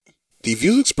The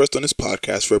views expressed on this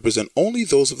podcast represent only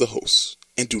those of the hosts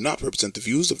and do not represent the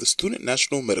views of the Student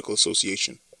National Medical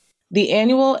Association. The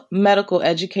annual Medical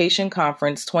Education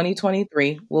Conference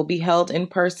 2023 will be held in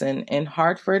person in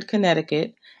Hartford,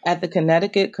 Connecticut at the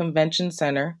Connecticut Convention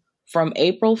Center from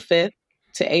April 5th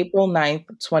to April 9th,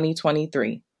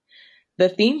 2023. The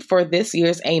theme for this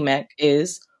year's AMEC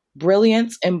is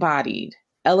Brilliance Embodied,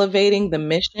 Elevating the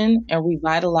Mission and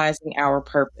Revitalizing Our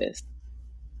Purpose.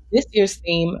 This year's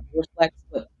theme reflects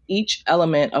what each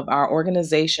element of our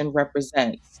organization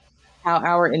represents, how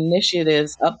our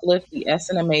initiatives uplift the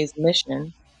SNMA's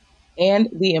mission, and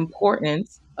the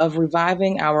importance of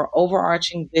reviving our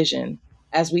overarching vision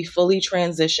as we fully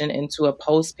transition into a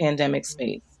post-pandemic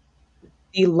space.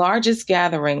 The largest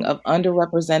gathering of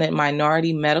underrepresented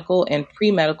minority medical and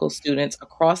pre-medical students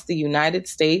across the United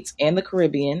States and the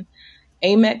Caribbean,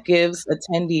 AMEC gives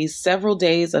attendees several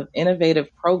days of innovative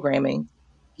programming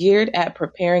geared at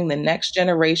preparing the next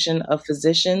generation of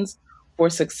physicians for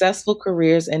successful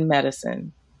careers in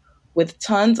medicine. With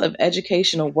tons of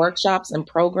educational workshops and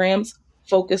programs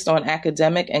focused on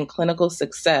academic and clinical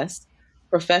success,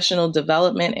 professional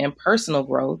development, and personal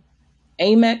growth,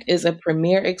 AMEC is a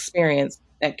premier experience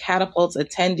that catapults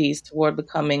attendees toward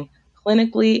becoming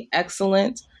clinically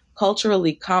excellent,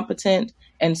 culturally competent,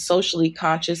 and socially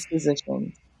conscious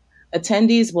physicians.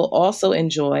 Attendees will also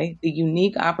enjoy the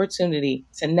unique opportunity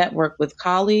to network with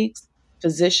colleagues,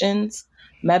 physicians,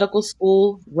 medical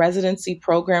school, residency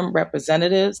program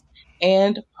representatives,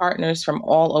 and partners from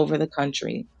all over the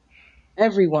country.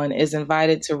 Everyone is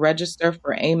invited to register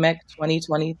for AMEC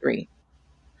 2023.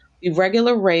 The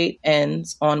regular rate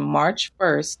ends on March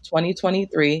 1st,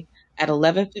 2023 at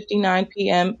 11:59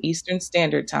 p.m. Eastern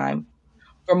Standard Time.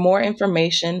 For more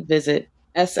information, visit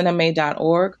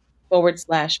snma.org/page/AMEC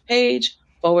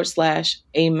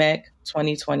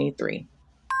 2023.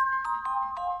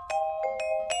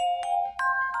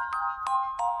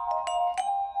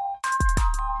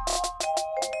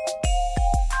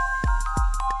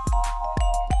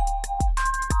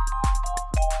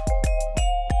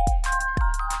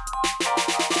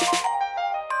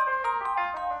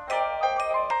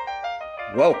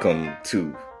 Welcome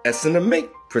to SNMA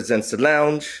Presents the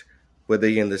Lounge. Whether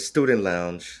you're in the student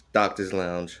lounge, doctor's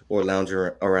lounge, or lounging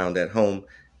around at home,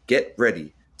 get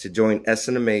ready to join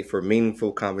SNMA for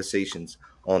meaningful conversations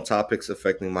on topics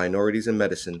affecting minorities in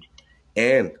medicine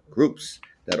and groups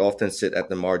that often sit at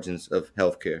the margins of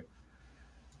healthcare.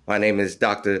 My name is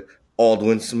Dr.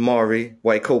 Aldwin Samari,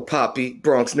 White Coat Poppy,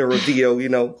 Bronx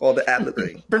Neurodio, all the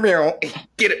athletes.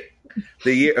 Get it.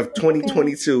 The year of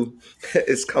 2022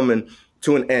 is coming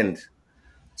to an end.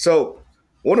 So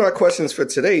one of our questions for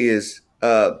today is,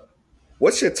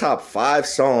 what's your top 5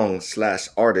 songs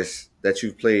 / artists that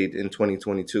you've played in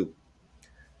 2022?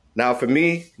 Now, for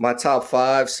me, my top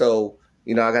 5, so,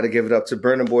 I got to give it up to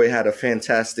Burna Boy. Had a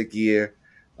fantastic year.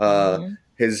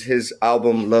 His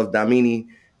album, Love Damini,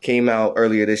 came out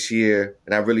earlier this year,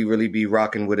 and I really be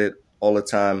rocking with it all the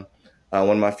time. One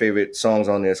of my favorite songs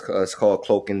on there is called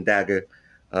Cloak and Dagger.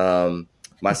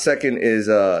 My second is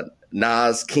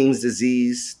Nas, King's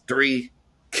Disease 3,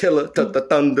 Killer,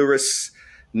 Thunderous.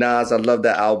 Nas, I love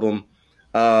that album.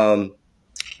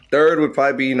 Third would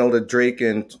probably be, the Drake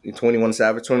and 21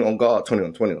 Savage,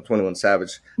 21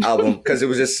 Savage album, because it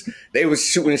was just, they was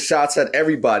shooting shots at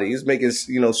everybody. He was making,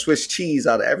 Swiss cheese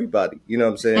out of everybody. You know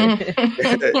what I'm saying?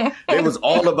 It was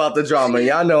all about the drama.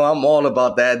 Y'all know I'm all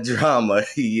about that drama.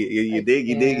 You dig.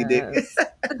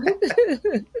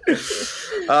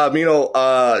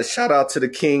 Shout out to the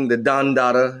king, the Don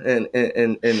Dada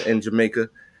in Jamaica.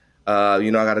 I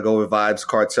got to go with Vybz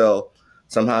Kartel.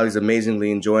 Somehow he's amazingly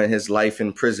enjoying his life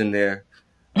in prison there.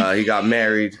 He got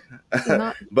married,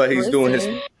 but he's doing his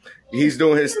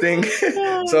thing.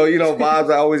 So, Vybz,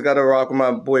 I always got to rock with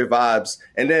my boy Vybz.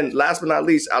 And then last but not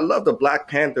least, I love the Black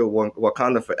Panther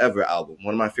Wakanda Forever album.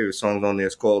 One of my favorite songs on there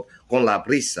is called Con la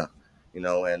Brisa,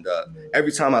 and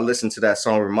every time I listen to that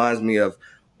song, it reminds me of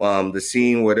the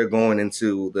scene where they're going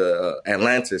into the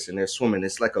Atlantis and they're swimming.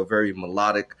 It's like a very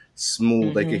melodic,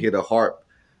 smooth, like you hear the harp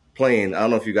playing. I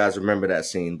don't know if you guys remember that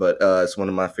scene, but it's one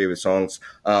of my favorite songs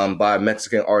by a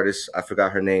Mexican artist. I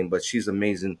forgot her name, but she's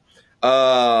amazing.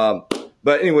 But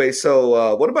anyway,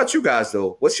 so what about you guys,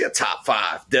 though? What's your top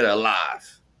 5 dead or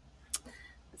alive?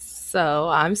 So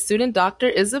I'm student Dr.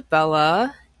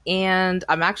 Isabella, and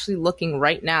I'm actually looking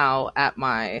right now at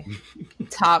my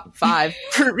top 5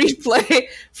 for replay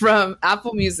from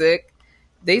Apple Music.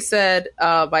 They said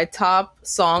my top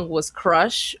song was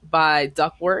Crush by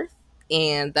Duckworth.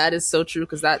 And that is so true,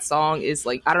 because that song is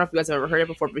like, I don't know if you guys have ever heard it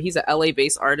before, but he's an LA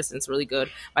based artist and it's really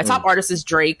good. My top artist is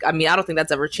Drake. I mean, I don't think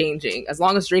that's ever changing. As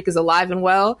long as Drake is alive and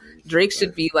well, Drake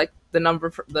should be like the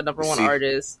number one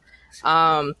artist.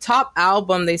 Top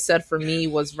album, they said for me,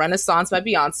 was Renaissance by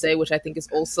Beyonce, which I think is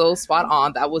also spot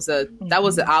on. That was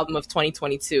the album of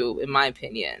 2022 in my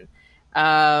opinion.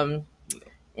 And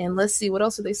let's see, what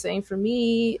else are they saying for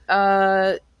me?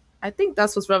 I think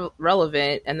that's what's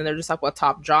relevant. And then they're just talking about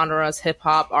top genres: hip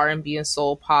hop, R&B and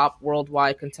soul, pop,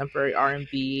 worldwide, contemporary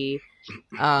R&B.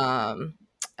 And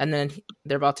then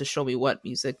they're about to show me what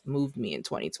music moved me in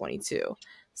 2022.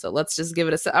 So let's just give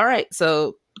it all right.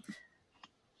 So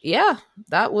yeah,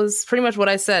 that was pretty much what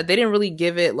I said. They didn't really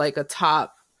give it like a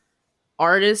top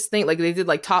artist thing. Like they did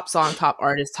like top song, top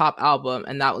artist, top album,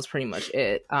 and that was pretty much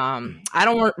it. I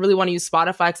don't really want to use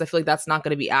Spotify because I feel like that's not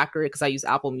going to be accurate because I use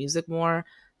Apple Music more.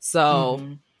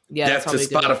 So yeah, that's to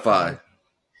Spotify.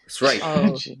 That's right.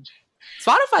 Oh.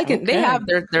 Spotify can they have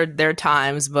their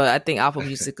times, but I think Apple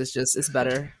Music is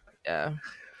better. Yeah.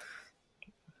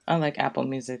 I like Apple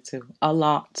Music too a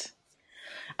lot.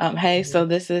 Hey, so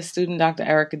this is student Dr.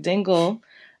 Erica Dingle.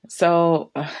 So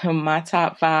my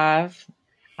top 5,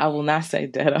 I will not say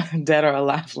dead or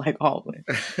alive like Alwyn.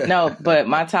 No, but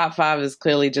my top 5 is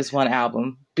clearly just one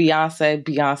album. Beyonce,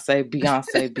 Beyonce,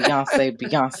 Beyonce, Beyonce,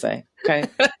 Beyonce. Okay,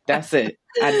 that's it.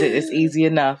 I did. It's easy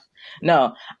enough.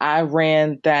 No, I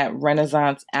ran that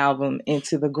Renaissance album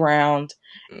into the ground.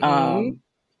 And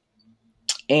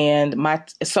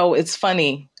so it's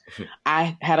funny.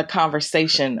 I had a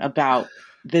conversation about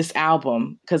this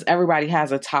album because everybody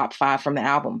has a top 5 from the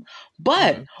album.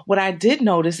 But what I did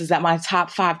notice is that my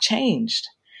top 5 changed.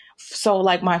 So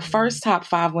like my first top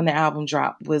 5 when the album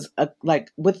dropped was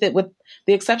with the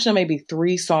exception of maybe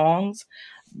 3 songs,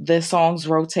 the songs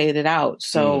rotated out.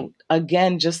 So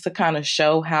again, just to kind of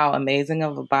show how amazing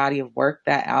of a body of work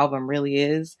that album really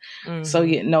is. So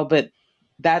but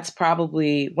that's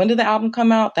probably, when did the album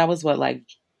come out? That was what, like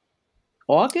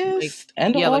August?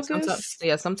 End of August?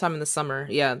 Sometime in the summer.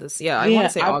 I want to say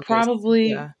August.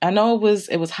 I know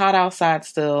it was hot outside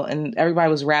still, and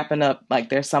everybody was wrapping up like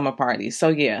their summer parties. So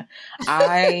yeah,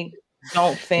 I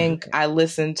don't think I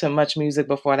listened to much music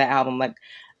before the album. Like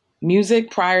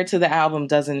music prior to the album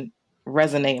doesn't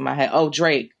resonate in my head. Oh,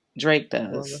 Drake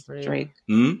does. Drake.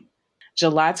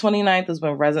 July 29th is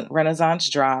when Renaissance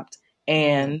dropped,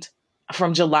 and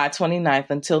from July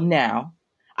 29th until now,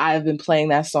 I have been playing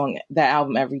that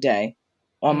album every day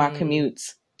on my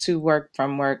commutes to work,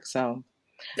 from work. So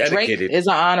dedicated. Drake is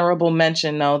an honorable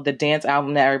mention, though. The dance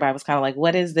album that everybody was kind of like,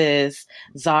 what is this?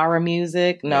 Zara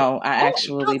music? No, I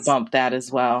actually bumped that as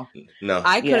well. No.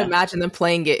 I could imagine them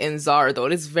playing it in Zara, though.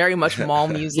 It is very much mall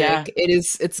music. Yeah.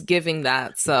 It's giving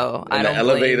that. So and I don't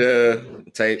elevator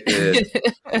type. Yeah.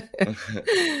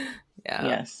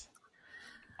 Yes.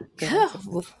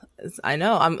 I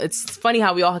know. It's funny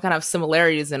how we all kind of have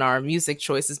similarities in our music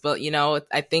choices, but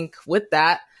I think with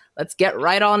that, let's get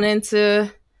right on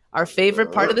into our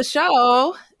favorite part of the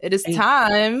show. It is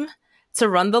time to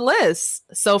run the list.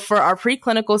 So for our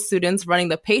preclinical students, running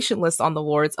the patient list on the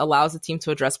wards allows the team to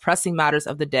address pressing matters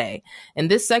of the day. In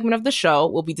this segment of the show,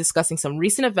 we'll be discussing some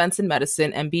recent events in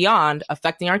medicine and beyond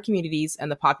affecting our communities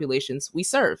and the populations we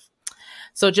serve.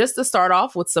 So just to start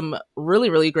off with some really,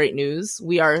 really great news,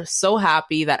 we are so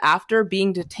happy that after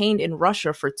being detained in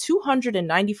Russia for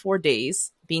 294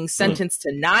 days, being sentenced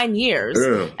to 9 years,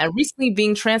 and recently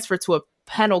being transferred to a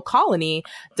penal colony,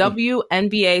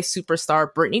 WNBA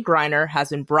superstar Brittany Griner has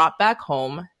been brought back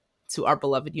home to our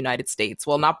beloved United States.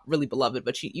 Well, not really beloved,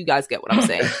 but you guys get what I'm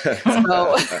saying.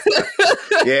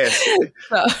 Yes.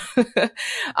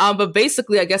 But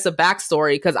basically, I guess a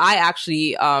backstory, because I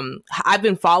actually, I've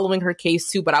been following her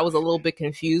case too, but I was a little bit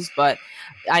confused. But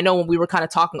I know when we were kind of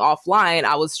talking offline,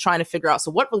 I was trying to figure out, so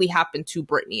what really happened to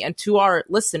Brittany? And to our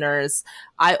listeners,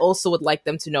 I also would like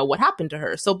them to know what happened to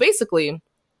her. So basically,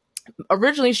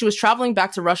 originally, she was traveling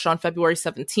back to Russia on February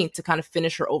 17th to kind of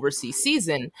finish her overseas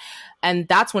season. And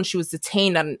that's when she was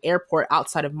detained at an airport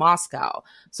outside of Moscow.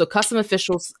 So custom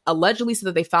officials allegedly said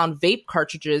that they found vape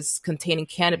cartridges containing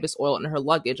cannabis oil in her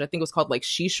luggage. I think it was called like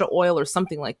shisha oil or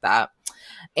something like that.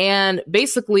 And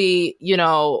basically,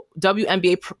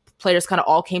 WNBA players kind of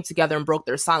all came together and broke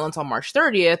their silence on March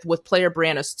 30th, with player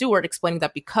Brianna Stewart explaining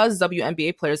that because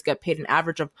WNBA players get paid an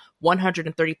average of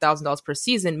 $130,000 per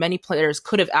season, many players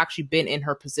could have actually been in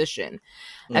her position.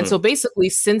 And so basically,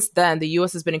 since then, the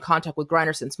U.S. has been in contact with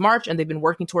Griner since March, and they've been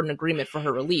working toward an agreement for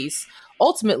her release.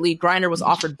 ultimately, Griner was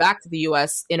offered back to the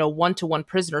U.S. in a 1-to-1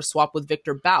 prisoner swap with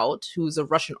Victor Bout, who's a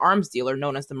Russian arms dealer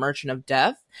known as the Merchant of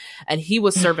Death. And he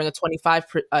was serving a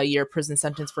 25-year prison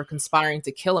sentence for conspiring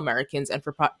to kill Americans and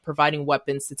for providing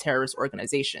weapons to terrorist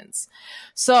organizations.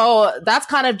 So that's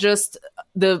kind of just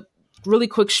the really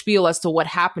quick spiel as to what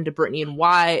happened to Brittney and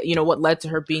why, what led to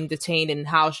her being detained and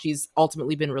how she's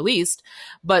ultimately been released.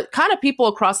 But kind of people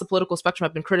across the political spectrum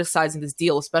have been criticizing this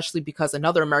deal, especially because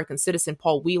another American citizen,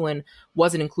 Paul Whelan,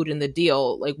 wasn't included in the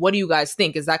deal. Like, what do you guys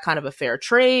think? Is that kind of a fair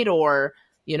trade, or,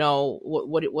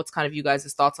 what's kind of you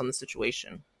guys' thoughts on the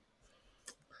situation?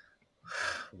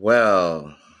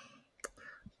 Well,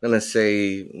 I'm gonna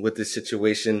say with this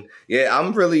situation,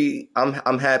 I'm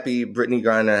happy Brittney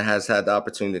Griner has had the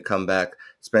opportunity to come back,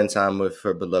 spend time with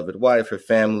her beloved wife, her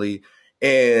family,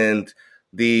 and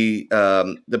the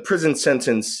prison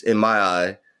sentence, in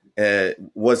my eye,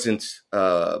 wasn't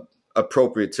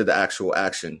appropriate to the actual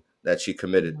action that she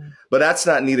committed. Mm-hmm. But that's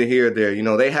not neither here nor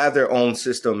there. They have their own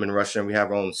system in Russia, and we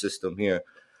have our own system here.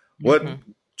 Mm-hmm. What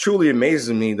truly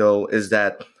amazes me, though, is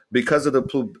that because of the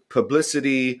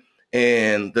publicity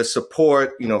and the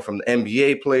support, from the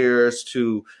NBA players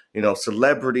to,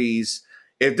 celebrities,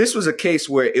 if this was a case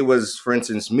where it was, for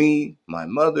instance, me, my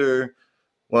mother,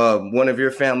 one of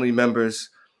your family members,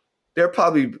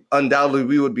 undoubtedly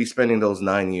we would be spending those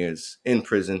 9 years in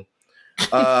prison.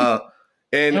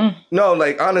 No,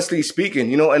 like, honestly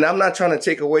speaking, and I'm not trying to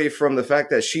take away from the fact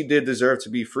that she did deserve to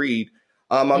be freed.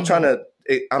 I'm trying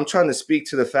to speak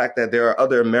to the fact that there are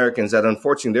other Americans that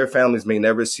unfortunately their families may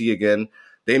never see again.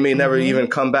 They may never even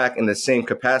come back in the same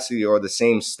capacity or the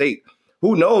same state.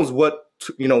 Who knows what,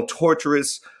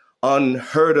 torturous,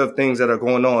 unheard of things that are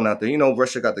going on out there.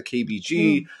 Russia got the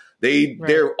KGB.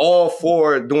 They're all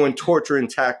for doing torturing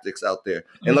tactics out there.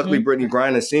 And luckily, Brittney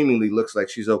Griner seemingly looks like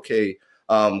she's okay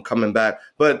coming back.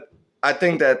 But I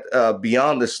think that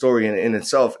beyond the story in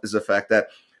itself is the fact that,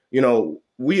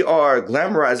 we are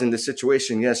glamorizing the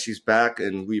situation. Yes, she's back,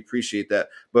 and we appreciate that.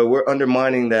 But we're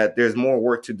undermining that there's more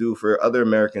work to do for other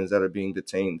Americans that are being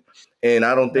detained. And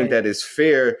I don't think that it's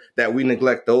fair that we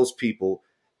neglect those people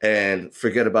and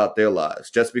forget about their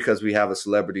lives just because we have a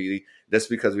celebrity, just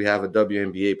because we have a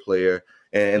WNBA player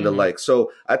and the like.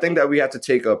 So I think that we have to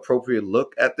take an appropriate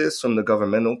look at this from the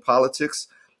governmental politics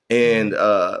and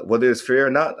whether it's fair or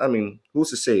not. I mean,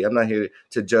 who's to say? I'm not here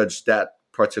to judge that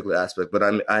particular aspect, but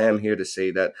I am here to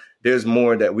say that there's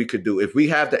more that we could do. If we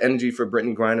have the energy for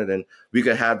Brittney Griner, then we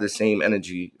could have the same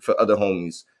energy for other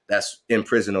homies that's in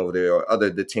prison over there or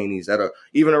other detainees that are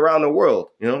even around the world.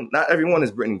 Not everyone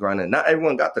is Brittney Griner. Not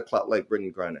everyone got the clout like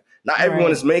Brittney Griner. Not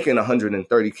everyone is making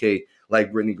 $130K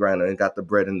like Brittney Griner and got the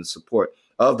bread and the support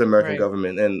of the American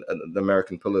government and the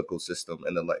American political system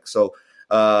and the like. So,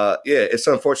 it's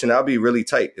unfortunate. I'll be really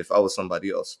tight if I was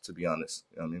somebody else, to be honest.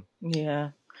 You know what I mean?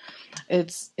 Yeah.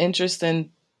 It's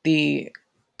interesting, the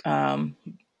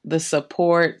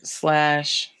support /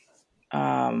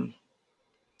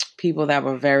 people that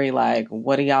were very like,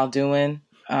 what are y'all doing?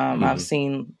 I've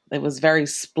seen it was very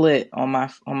split on my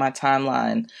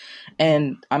timeline.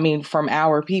 And I mean, from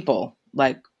our people,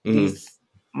 like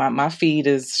my feed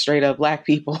is straight up Black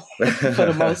people for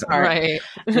the most part. Right.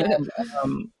 And,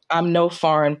 I'm no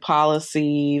foreign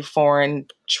policy, foreign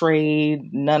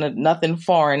trade, nothing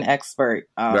foreign expert.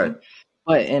 But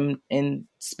in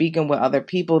speaking with other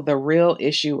people, the real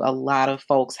issue a lot of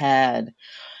folks had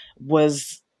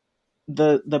was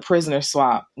the prisoner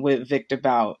swap with Victor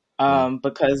Bout.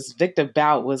 Because Victor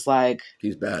Bout was like,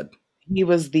 he's bad. He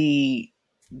was the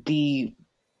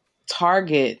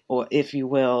target, or if you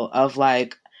will, of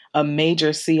like a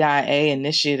major CIA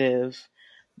initiative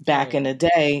back in the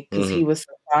day, because he was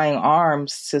supplying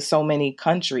arms to so many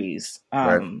countries.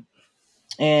 And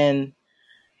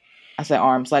I say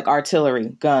arms, like artillery,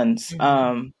 guns.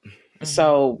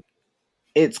 So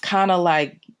it's kind of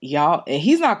like, y'all,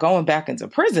 he's not going back into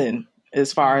prison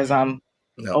as far as I'm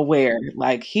aware.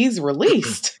 Like, he's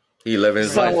released. He living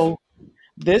his life.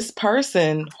 This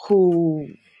person who,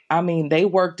 I mean, they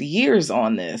worked years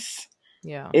on this,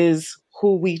 is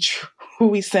who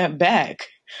we sent back.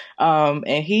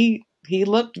 And he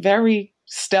looked very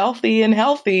stealthy and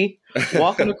healthy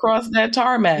walking across that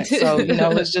tarmac. So,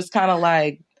 it's just kind of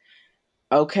like,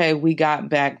 okay, we got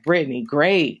back Brittney.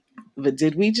 Great. But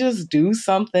did we just do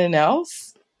something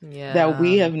else that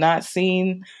we have not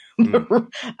seen?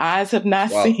 Eyes have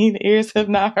not seen, ears have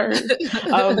not heard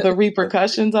of the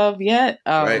repercussions of yet.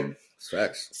 Right.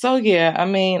 Facts. So, yeah, I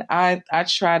mean, I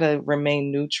try to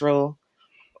remain neutral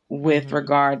with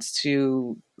regards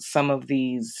to some of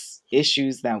these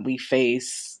issues that we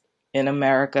face in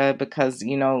America because,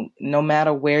 you know, no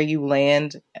matter where you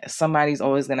land, somebody's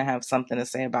always going to have something to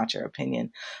say about your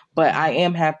opinion. But I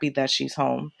am happy that she's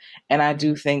home. And I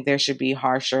do think there should be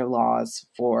harsher laws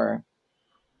for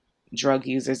drug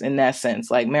users in that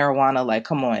sense. Like marijuana, like,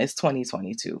 come on, it's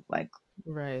 2022. Like,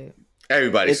 right.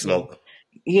 Everybody smoke.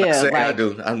 Yeah. Like, I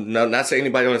do. I'm not saying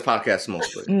anybody on this podcast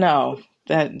smokes. But. No.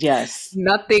 That, yes.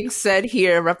 Nothing said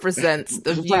here represents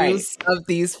the views of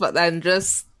these, and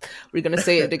just, we're going to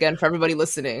say it again for everybody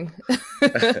listening.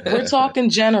 We're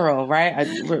talking general, right?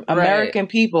 American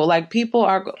people, like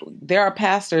there are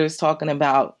pastors talking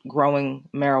about growing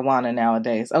marijuana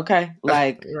nowadays. Okay.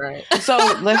 Like, right. So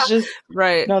let's just,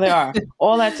 right. No, there are.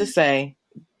 All that to say,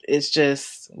 it's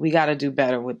just, we got to do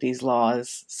better with these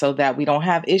laws so that we don't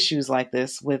have issues like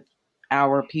this with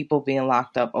our people being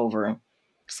locked up over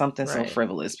something so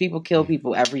frivolous. People kill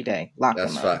people every day. Lock them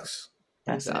up. That's facts.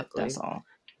 That's exactly. That's all.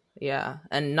 Yeah.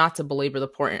 And not to belabor the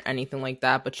point or anything like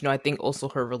that, but, you know, I think also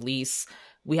her release,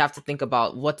 we have to think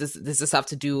about what does this have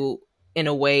to do in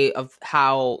a way of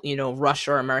how, you know,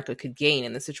 Russia or America could gain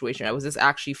in the situation. Was this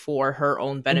actually for her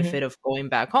own benefit of going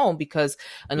back home? Because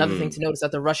another thing to note is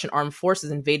that the Russian armed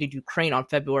forces invaded Ukraine on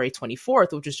February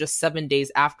 24th, which is just 7 days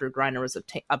after Griner was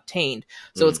obtained.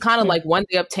 So it's kind of like when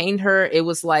they obtained her, it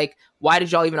was like, why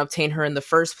did y'all even obtain her in the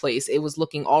first place? It was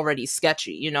looking already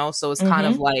sketchy, you know? So it's kind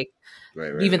of like,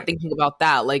 even thinking about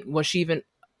that, like, was she even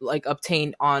like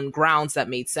obtained on grounds that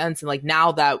made sense? And like,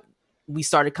 now that we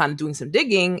started kind of doing some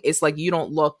digging, it's like,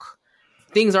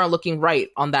 things aren't looking right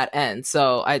on that end.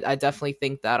 So I definitely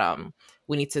think that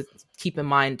we need to keep in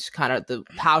mind kind of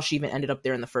how she even ended up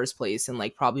there in the first place, and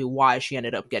like probably why she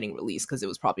ended up getting released, because it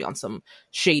was probably on some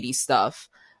shady stuff.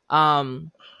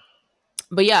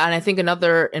 But yeah, and I think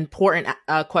another important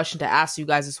question to ask you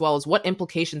guys as well is, what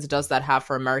implications does that have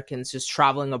for Americans just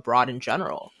traveling abroad in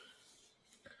general?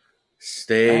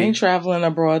 I ain't traveling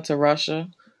abroad to Russia.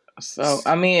 So,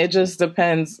 I mean, it just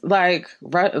depends. Like,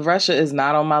 Russia is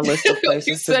not on my list of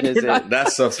places to visit.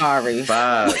 That's a sorry.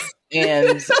 Five.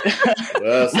 And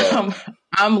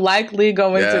I'm likely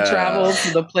going to travel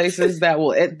to the places that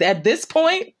will, at this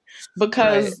point,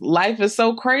 because life is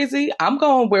so crazy, I'm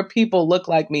going where people look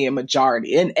like me in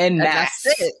majority. And that's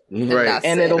it. Right.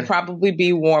 And it'll probably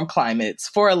be warm climates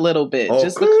for a little bit,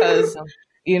 just because,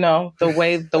 you know, the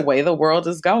way the world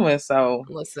is going. So,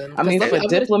 listen, I mean, for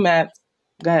diplomats,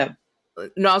 go ahead.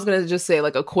 No, I was going to just say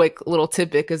like a quick little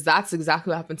tidbit, because that's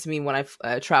exactly what happened to me when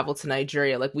I traveled to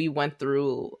Nigeria. Like, we went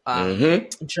through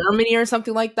Germany or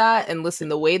something like that. And listen,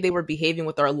 the way they were behaving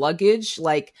with our luggage,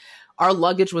 like, our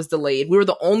luggage was delayed. We were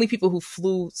the only people who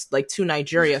flew like to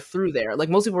Nigeria through there. Like,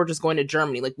 most people were just going to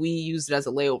Germany. Like, we used it as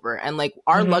a layover, and like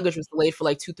our luggage was delayed for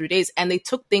like 2-3 days, and they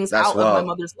took things out of my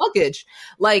mother's luggage.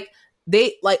 Like,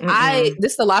 this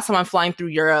is the last time I'm flying through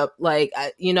Europe. Like,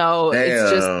 you know,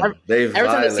 it's just every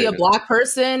time they see a black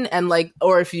person, and like,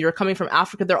 or if you're coming from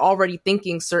Africa, they're already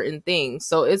thinking certain things.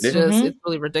 So it's it's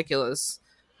really ridiculous.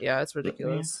 Yeah, it's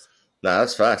ridiculous. Nah,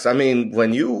 that's facts. I mean,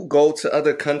 when you go to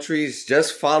other countries,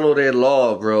 just follow their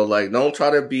law, bro. Like, don't try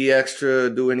to be extra,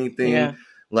 do anything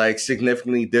like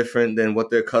significantly different than what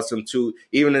they're accustomed to.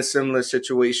 Even a similar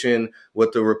situation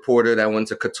with the reporter that went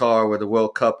to Qatar with the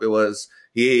World Cup, it was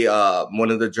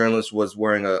one of the journalists was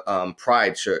wearing a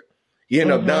Pride shirt. He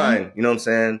ended up dying, you know what I'm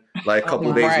saying? Like a couple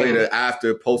of days later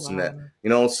after posting that, you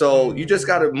know? So you just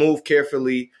got to move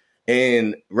carefully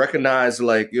and recognize,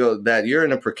 like, that you're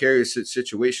in a precarious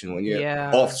situation when you're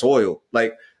off soil.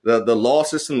 Like, the law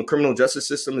system, the criminal justice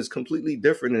system is completely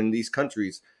different in these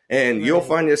countries. And you'll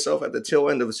find yourself at the tail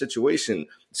end of a situation.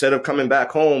 Instead of coming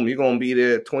back home, you're going to be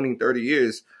there 20, 30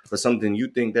 years for something you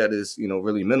think that is, you know,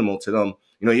 really minimal to them.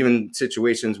 You know, even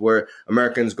situations where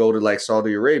Americans go to like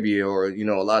Saudi Arabia or, you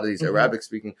know, a lot of these Arabic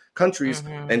speaking countries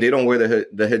and they don't wear the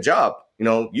hijab. You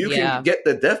know, you can get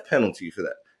the death penalty for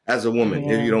that as a woman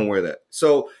if you don't wear that.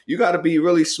 So you got to be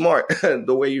really smart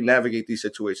the way you navigate these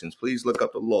situations. Please look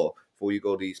up the law before you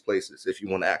go to these places if you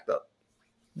want to act up.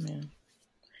 Yeah.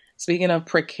 Speaking of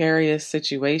precarious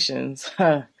situations,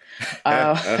 listen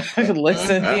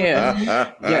here.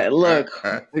 Yeah, look.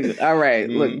 All right.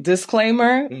 Look,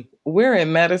 disclaimer. We're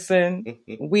in medicine.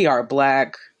 We are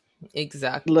Black.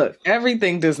 Exactly. Look,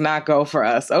 everything does not go for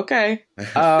us. Okay.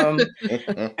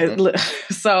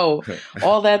 So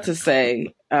all that to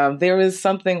say, there is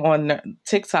something on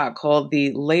TikTok called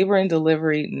the Labor and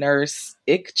Delivery Nurse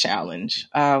Ick Challenge,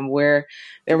 where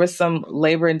there was some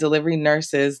labor and delivery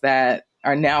nurses that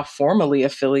are now formally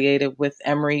affiliated with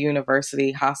Emory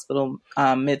University Hospital,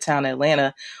 Midtown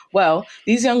Atlanta. Well,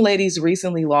 these young ladies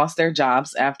recently lost their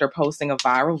jobs after posting a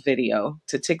viral video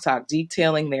to TikTok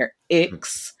detailing their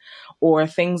icks or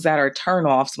things that are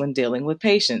turnoffs when dealing with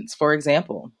patients. For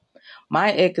example,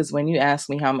 my ick is when you ask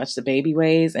me how much the baby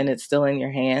weighs and it's still in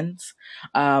your hands,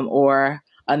 or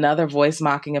another voice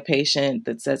mocking a patient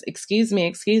that says, excuse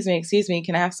me,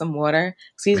 can I have some water?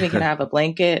 Excuse me, can I have a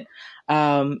blanket?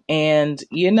 And,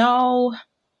 you know,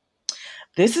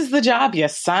 this is the job you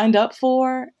signed up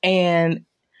for. And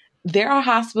there are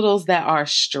hospitals that are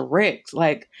strict.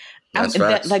 Like,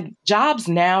 jobs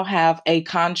now have a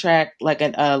contract, like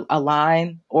a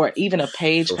line or even a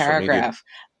page social paragraph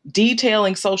media,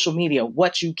 detailing social media,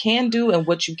 what you can do and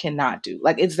what you cannot do.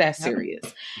 Like, it's that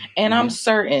serious. And I'm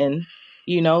certain,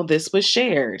 you know, this was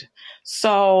shared.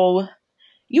 So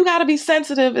you got to be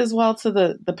sensitive as well to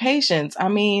the patients. I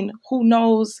mean, who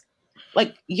knows?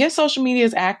 Like, your social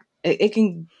media it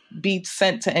can be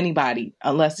sent to anybody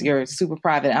unless you're super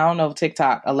private. I don't know if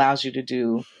TikTok allows you to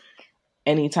do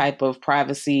any type of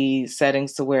privacy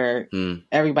settings to where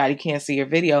everybody can't see your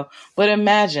video. But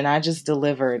imagine I just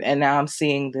delivered and now I'm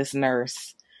seeing this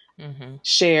nurse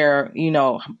share, you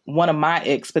know, one of my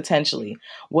icks potentially.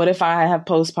 What if I have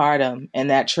postpartum and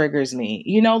that triggers me?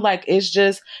 You know, like, it's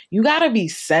just, you got to be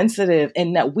sensitive,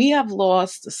 and that we have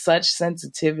lost such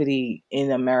sensitivity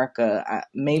in America.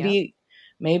 Maybe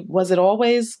was it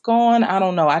always gone? I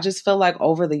don't know. I just feel like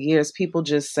over the years, people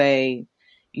just say,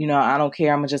 you know, I don't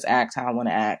care. I'm gonna just act how I want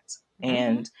to act.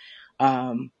 And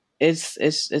it's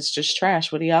just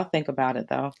trash. What do y'all think about it,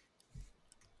 though?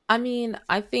 I mean,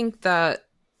 I think that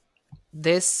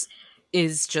this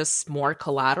is just more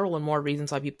collateral and more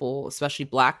reasons why people, especially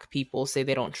Black people, say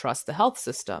they don't trust the health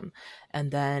system.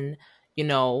 And then, you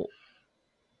know,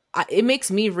 it makes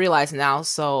me realize now,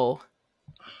 so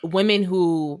women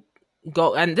who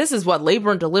go, and this is what,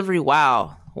 labor and delivery,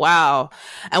 wow.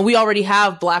 And we already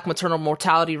have Black maternal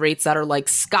mortality rates that are like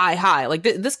sky high. Like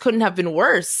this couldn't have been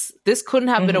worse. This couldn't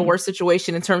have been a worse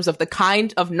situation in terms of the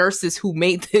kind of nurses who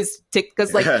made this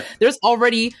because like there's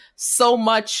already so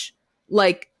much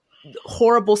like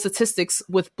horrible statistics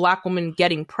with Black women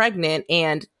getting pregnant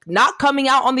and not coming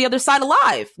out on the other side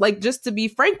alive. Like, just to be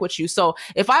frank with you. So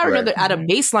if I were at a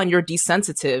baseline, you're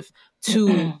desensitive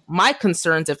to my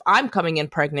concerns if I'm coming in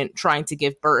pregnant trying to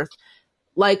give birth.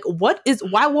 Like,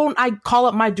 why won't I call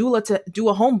up my doula to do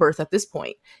a home birth at this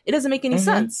point? It doesn't make any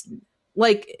sense.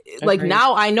 Like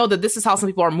now I know that this is how some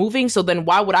people are moving. So then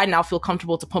why would I now feel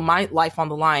comfortable to put my life on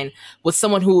the line with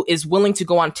someone who is willing to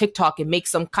go on TikTok and make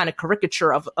some kind of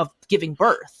caricature of giving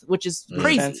birth, which is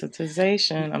crazy.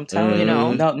 Sensitization. I'm telling you,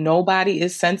 nobody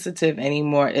is sensitive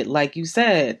anymore. Like you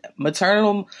said,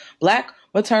 Black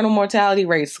maternal mortality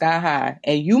rate sky high,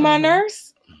 and you, my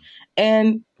nurse,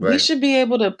 and we should be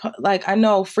able to, like, I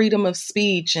know freedom of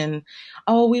speech and,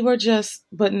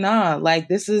 but nah, like,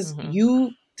 this is,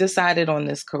 you decided on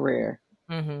this career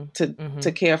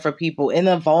to care for people in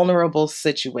a vulnerable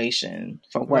situation,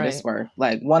 for what it's worth,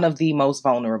 like one of the most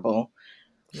vulnerable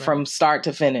from start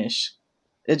to finish.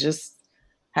 It just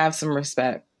have some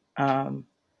respect.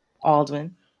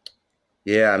 Aldwin.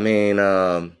 Yeah, I mean,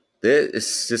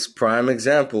 it's just prime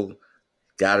example.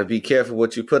 Got to be careful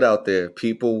what you put out there.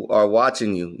 People are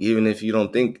watching you. Even if you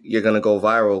don't think you're going to go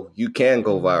viral, you can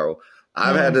go viral.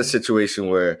 I've had a situation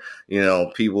where, you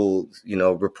know, people, you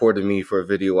know, reported me for a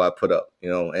video I put up, you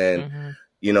know, and,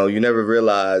 you know, you never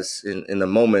realize in the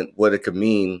moment what it could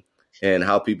mean and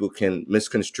how people can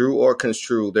misconstrue or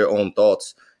construe their own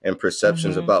thoughts and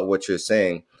perceptions about what you're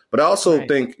saying. But I also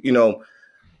think, you know,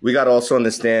 we got to also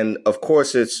understand, of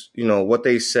course, it's, you know, what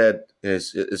they said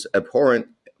is abhorrent,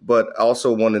 but I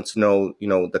also wanted to know, you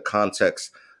know, the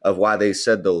context of why they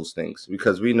said those things,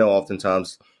 because we know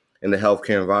oftentimes in the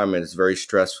healthcare environment, it's very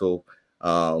stressful,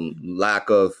 lack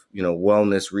of, you know,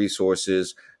 wellness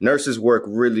resources. Nurses work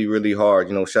really, really hard.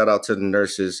 You know, shout out to the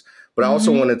nurses. But I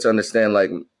also wanted to understand, like,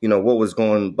 you know, what was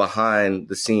going behind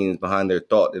the scenes, behind their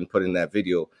thought in putting that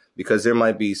video, because there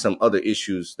might be some other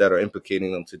issues that are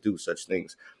implicating them to do such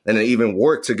things and even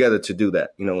work together to do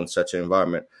that, you know, in such an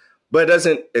environment. But it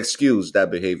doesn't excuse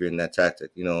that behavior and that tactic.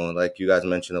 You know, like you guys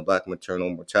mentioned, the Black maternal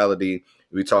mortality.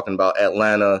 We're talking about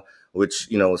Atlanta, which,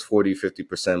 you know, is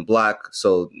 40-50% Black.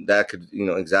 So that could, you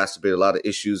know, exacerbate a lot of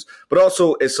issues. But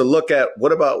also it's a look at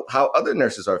what about how other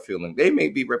nurses are feeling. They may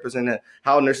be representing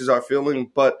how nurses are feeling,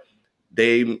 but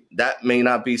that may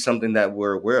not be something that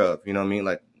we're aware of, you know what I mean?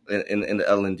 Like in the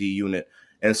L&D unit.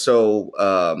 And so,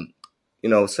 you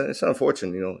know, it's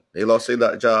unfortunate, you know, they lost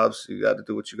their jobs. You got to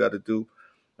do what you got to do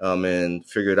and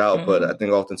figure it out. But I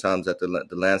think oftentimes at the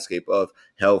landscape of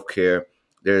healthcare,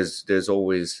 there's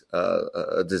always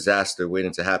a disaster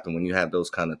waiting to happen when you have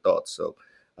those kind of thoughts. So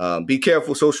be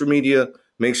careful. Social media,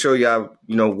 Make sure y'all,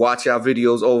 watch y'all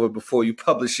videos over before you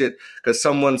publish it, because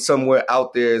someone somewhere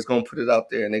out there is going to put it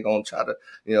out there and they're going to try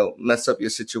to, mess up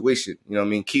your situation. You know what I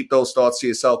mean? Keep those thoughts to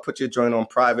yourself. Put your joint on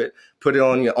private. Put it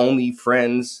on your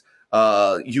OnlyFriends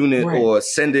unit, Right. or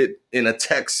send it in a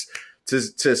text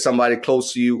to somebody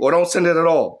close to you, or don't send it at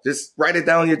all. Just write it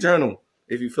down in your journal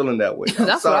if you're feeling that way.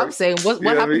 That's what I'm saying. What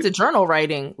happened to journal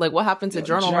writing? Like, what happened to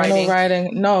journal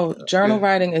writing? No, journal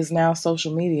writing is now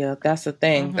social media. That's the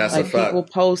thing. Mm-hmm. That's like a fact. People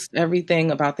post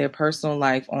everything about their personal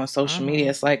life on social media.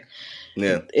 It's like,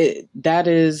 that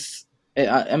is,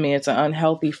 I mean, it's an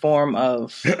unhealthy form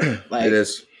of like it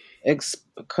is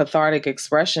cathartic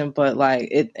expression, but like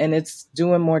it's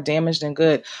doing more damage than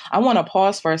good. I want to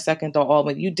pause for a second though,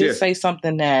 Alban. You did say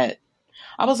something that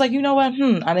I was like, you know what?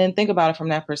 I didn't think about it from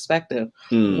that perspective.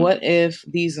 What if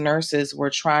these nurses were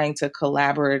trying to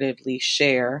collaboratively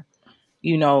share,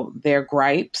 their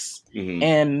gripes,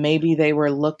 and maybe they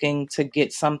were looking to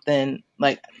get something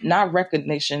like not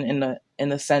recognition in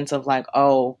the sense of like,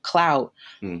 oh, clout,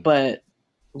 but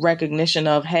recognition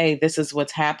of, hey, this is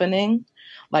what's happening.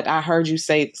 Like I heard you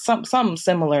say something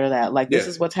similar to that. Like this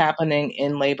is what's happening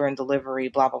in labor and delivery,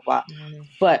 blah, blah, blah.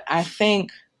 But I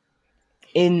think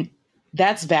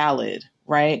that's valid,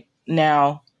 right?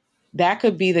 Now, that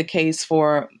could be the case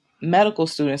for medical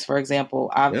students, for example.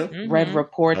 I've read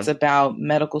reports about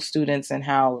medical students and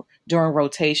how during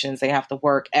rotations they have to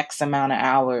work X amount of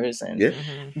hours and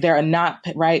they're not,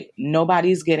 right?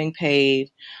 Nobody's getting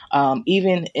paid.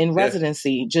 Even in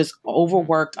residency, just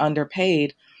overworked,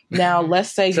 underpaid. Now,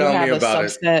 let's say you have a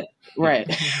subset, right?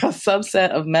 A subset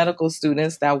of medical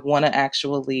students that want to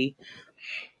actually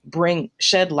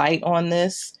shed light on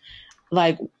this.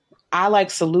 Like, I like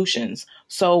solutions.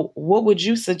 So what would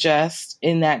you suggest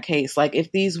in that case? Like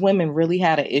if these women really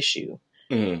had an issue,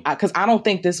 because I don't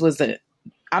think this was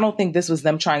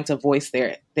them trying to voice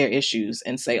their issues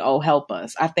and say, oh, help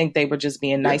us. I think they were just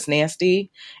being nice,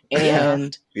 nasty.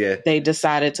 And they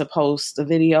decided to post the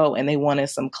video and they wanted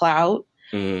some clout.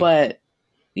 But,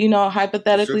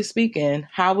 hypothetically speaking,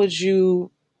 how would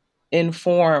you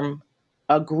inform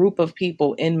a group of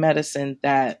people in medicine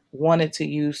that wanted to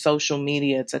use social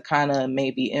media to kind of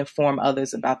maybe inform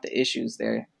others about the issues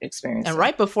they're experiencing? And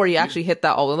right before you actually hit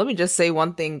that, let me just say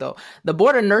one thing though. The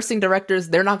board of nursing directors,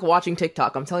 they're not watching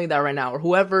TikTok. I'm telling you that right now. Or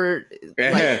whoever,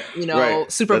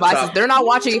 supervises, they're not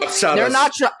watching.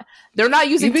 They're not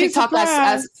using TikTok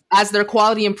as their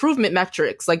quality improvement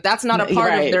metrics. Like that's not a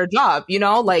part of their job.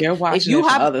 Like they're watching if you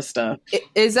have other stuff.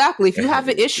 Exactly. If you have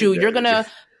an issue, you're going to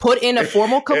put in a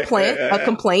formal complaint.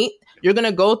 You're going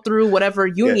to go through whatever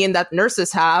union that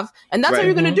nurses have. And that's how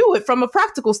you're going to do it from a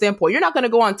practical standpoint. You're not going to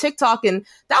go on TikTok and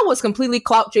that was completely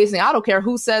clout chasing. I don't care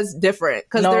who says different.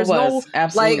 Cause there's no,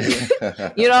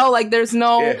 like,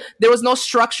 there was no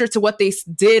structure to what they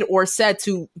did or said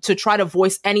to try to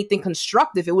voice anything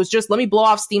constructive. It was just, let me blow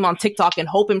off steam on TikTok and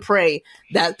hope and pray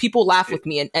that people laugh with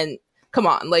me and come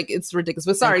on, like it's ridiculous.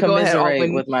 But sorry, go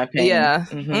ahead. With my pain.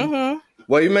 Yeah.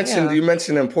 Well, you mentioned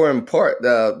an important part.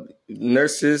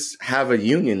 Nurses have a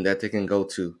union that they can go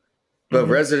to, but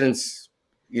residents,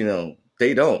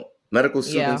 they don't. Medical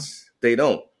students, they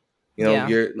don't.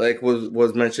 You're like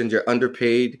was mentioned. You're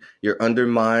underpaid. You're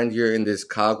undermined. You're in this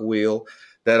cogwheel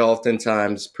that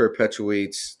oftentimes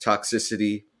perpetuates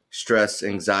toxicity, stress,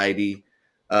 anxiety.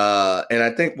 And I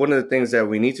think one of the things that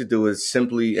we need to do is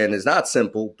simply, and it's not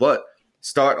simple, but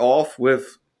start off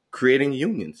with creating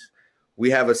unions. We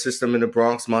have a system in the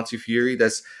Bronx, Montefiore,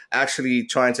 that's actually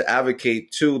trying to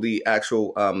advocate to the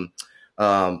actual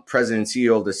president and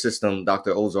CEO of the system,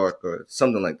 Dr. Ozark or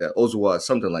something like that, Ozuwa,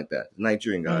 something like that,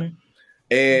 Nigerian guy.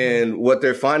 And what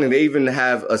they're finding, they even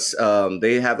have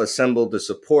they have assembled the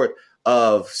support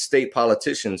of state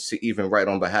politicians to even write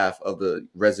on behalf of the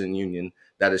resident union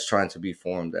that is trying to be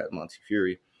formed at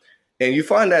Montefiore. And you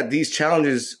find that these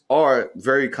challenges are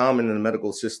very common in the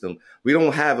medical system. We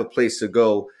don't have a place to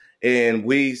go. And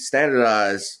we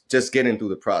standardize just getting through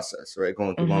the process, right?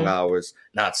 Going through long hours,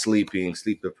 not sleeping,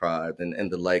 sleep deprived,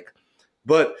 and the like.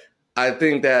 But I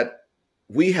think that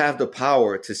we have the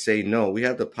power to say no. We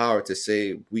have the power to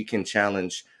say we can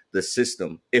challenge the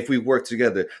system if we work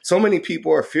together. So many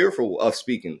people are fearful of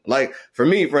speaking. Like for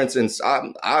me, for instance,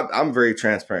 I'm very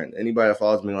transparent. Anybody that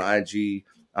follows me on IG,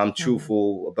 I'm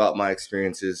truthful about my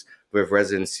experiences with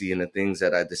residency and the things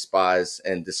that I despise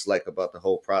and dislike about the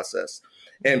whole process.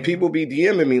 And people be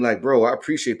DMing me like, bro, I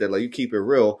appreciate that. Like you keep it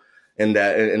real and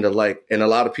that and the like. And a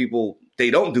lot of people,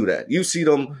 they don't do that. You see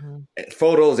them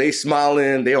photos, they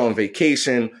smiling, they on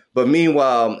vacation. But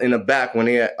meanwhile, in the back, when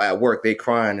they at work, they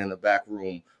crying in the back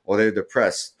room or they're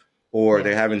depressed or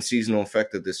they're having seasonal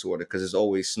affective disorder because it's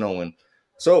always snowing.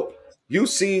 So you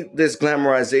see this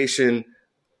glamorization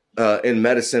in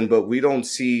medicine, but we don't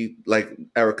see, like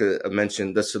Erica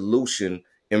mentioned, the solution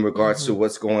in regards to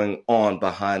what's going on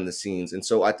behind the scenes. And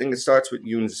so I think it starts with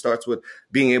unions. It starts with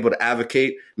being able to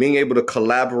advocate, being able to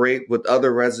collaborate with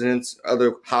other residents,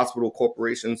 other hospital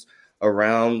corporations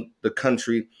around the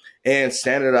country, and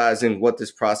standardizing what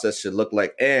this process should look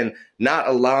like, and not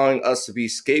allowing us to be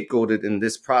scapegoated in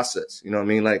this process. You know what I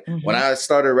mean? Like when I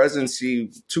started residency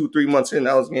 2-3 months in,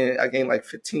 I gained like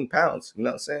 15 pounds. You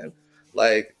know what I'm saying?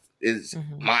 Like,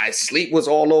 my sleep was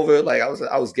all over. Like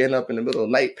I was getting up in the middle of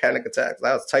the night, panic attacks.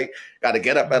 I was tight. Got to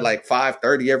get up at like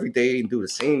 5:30 every day and do the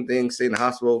same thing, stay in the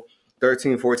hospital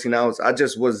 13, 14 hours. It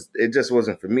just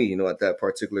wasn't for me, you know, at that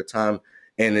particular time.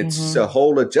 And it's a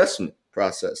whole adjustment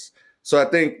process. So I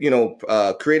think, you know,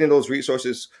 creating those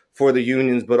resources for the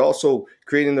unions, but also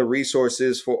creating the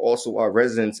resources for also our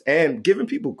residents and giving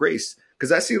people grace,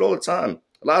 because I see it all the time.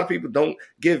 A lot of people don't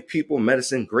give people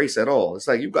medicine grace at all. It's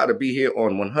like, you got to be here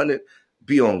on 100,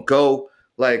 be on go.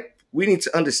 Like, we need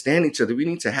to understand each other. We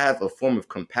need to have a form of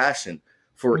compassion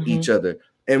for each other.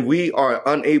 And we are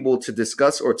unable to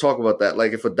discuss or talk about that.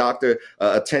 Like, if a doctor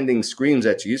attending screams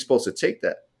at you, you're supposed to take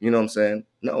that. You know what I'm saying?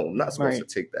 No, I'm not supposed to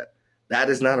take that. That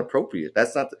is not appropriate.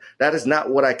 That is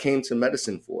not what I came to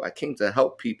medicine for. I came to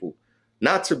help people,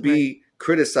 not to be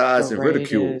criticized and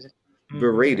ridiculed,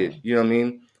 berated. You know what I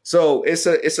mean? So it's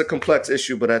a complex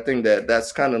issue, but I think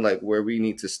that's kind of like where we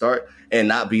need to start, and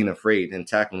not being afraid and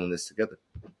tackling this together.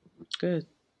 Good.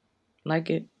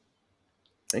 Like it.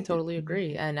 Totally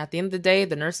agree. And at the end of the day,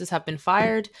 the nurses have been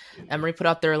fired. Emory put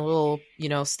out their little,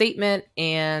 statement,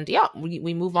 and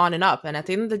we move on and up. And at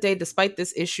the end of the day, despite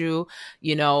this issue,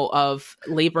 of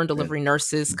labor and delivery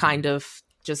nurses kind of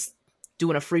just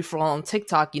doing a free for all on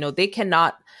TikTok, they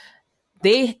cannot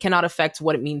affect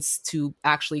what it means to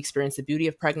actually experience the beauty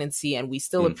of pregnancy. And we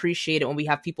still appreciate it when we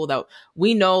have people that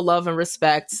we know, love, and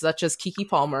respect, such as Keke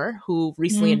Palmer, who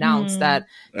recently announced that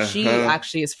she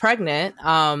actually is pregnant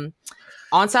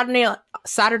on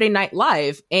Saturday Night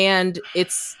Live. And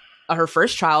it's her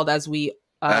first child, as we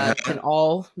can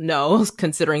all know,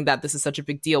 considering that this is such a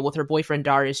big deal, with her boyfriend,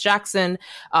 Darius Jackson,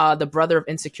 the brother of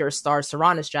Insecure star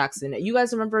Sarunas Jackson. You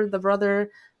guys remember the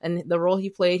brother and the role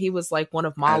he played? He was like one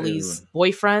of Molly's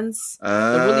boyfriends,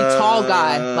 the really tall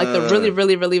guy, like the really,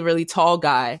 really, really, really tall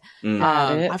guy.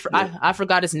 I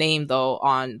forgot his name though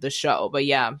on the show, but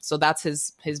yeah, so that's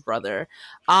his brother.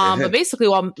 But basically,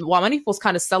 while many people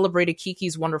kind of celebrated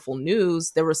Keke's wonderful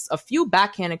news, there was a few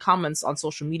backhanded comments on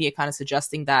social media kind of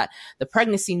suggesting that the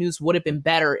pregnancy news would have been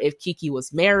better if Keke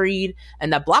was married,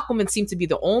 and that Black women seem to be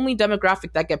the only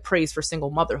demographic that get praised for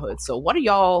single motherhood. So what are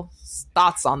y'all's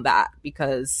thoughts on that?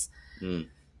 Because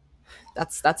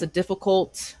that's a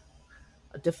difficult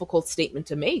statement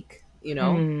to make,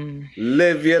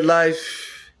 Live your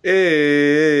life.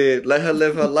 Hey, let her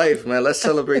live her life, man. Let's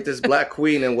celebrate this Black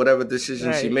queen and whatever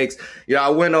decision she makes. I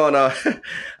went on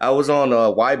I was on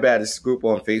YBAD, this group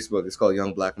on Facebook. It's called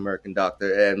Young Black American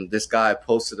Doctor, and this guy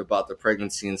posted about the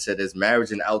pregnancy and said, "Is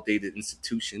marriage an outdated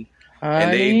institution?"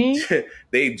 And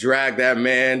they dragged that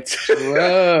man.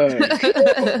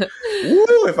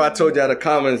 Woo, if I told y'all the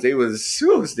comments, they was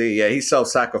he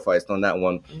self-sacrificed on that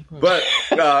one. But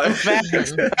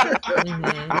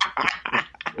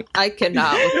I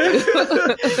cannot.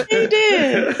 He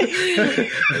did.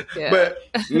 But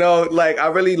no, like, I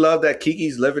really love that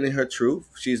Keke's living in her truth.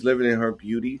 She's living in her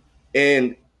beauty,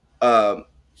 and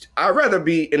I'd rather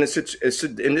be in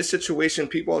this situation.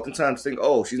 People oftentimes think,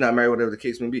 oh, she's not married, whatever the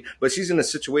case may be. But she's in a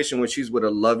situation where she's with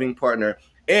a loving partner,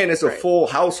 and it's a full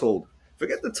household.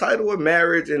 Forget the title of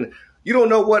marriage, and you don't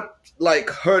know what, like,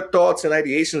 her thoughts and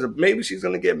ideations of maybe she's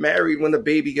going to get married when the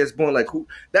baby gets born. Like, who?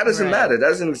 That doesn't matter.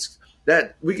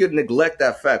 That we could neglect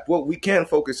that fact. What we can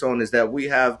focus on is that we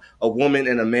have a woman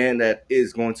and a man that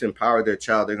is going to empower their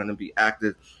child. They're going to be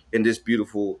active in this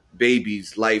beautiful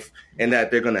baby's life, and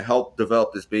that they're going to help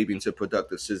develop this baby into a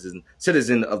productive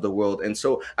citizen of the world. And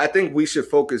so I think we should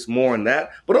focus more on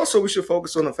that, but also we should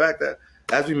focus on the fact that,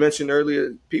 as we mentioned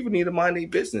earlier, people need to mind their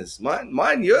business.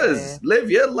 Mind yours.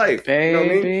 Live your life. Baby. You know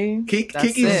what I mean?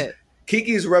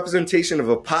 Keke's representation of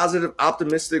a positive,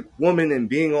 optimistic woman and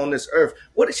being on this earth.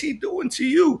 What is she doing to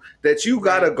you that you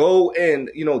got to go and,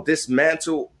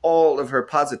 dismantle all of her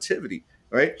positivity?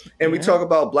 Right. And we talk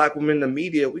about Black women in the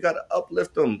media. We got to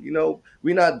uplift them.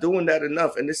 We're not doing that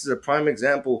enough. And this is a prime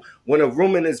example. When a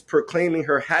woman is proclaiming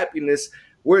her happiness,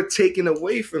 we're taking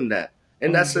away from that.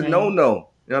 And that's a no-no.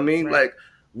 You know what I mean? Like,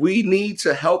 we need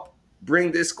to help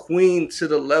bring this queen to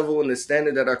the level and the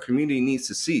standard that our community needs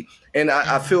to see. And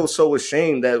I feel so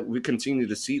ashamed that we continue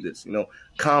to see this,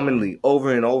 commonly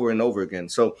over and over and over again.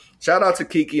 So shout out to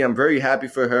Kiki. I'm very happy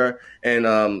for her and,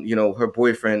 her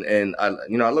boyfriend. And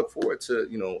I look forward to,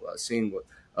 seeing what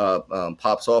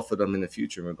pops off for them in the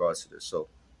future in regards to this. So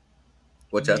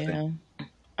what y'all think?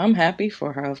 I'm happy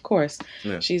for her, of course.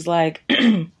 Yeah. She's like,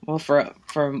 well, for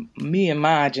me and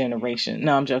my generation.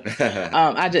 No, I'm joking.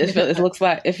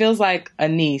 It feels like a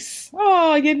niece.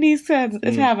 Oh, your niece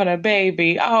is having a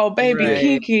baby. Oh, baby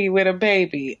Kiki with a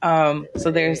baby.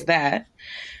 So there's that.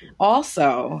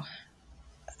 Also,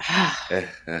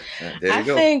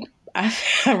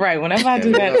 right. Whenever I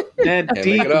do that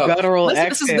deep guttural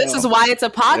exhale. This is why it's a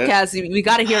podcast. Yeah. We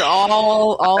got to hear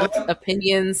all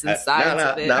opinions and sides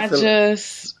of it.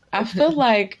 I feel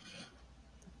like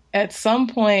at some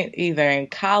point, either in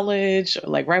college or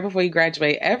like right before you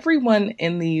graduate, everyone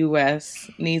in the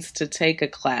U.S. needs to take a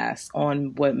class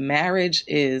on what marriage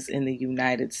is in the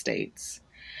United States.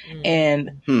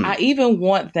 And I even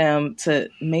want them to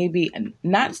maybe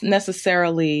not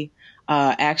necessarily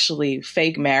actually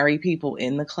fake marry people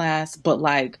in the class, but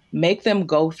like make them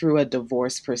go through a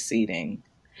divorce proceeding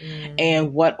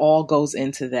and what all goes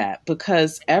into that.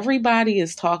 Because everybody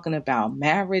is talking about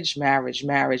marriage. Marriage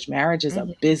is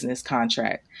a business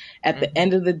contract. At the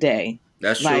end of the day,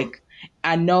 that's like, true.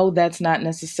 I know that's not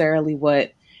necessarily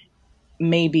what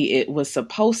maybe it was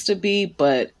supposed to be,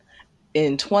 but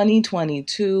in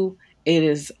 2022, it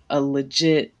is a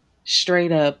legit,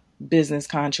 straight up business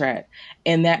contract.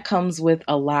 And that comes with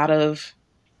a lot of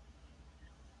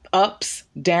ups,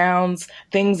 downs,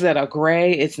 things that are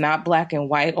gray. It's not black and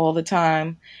white all the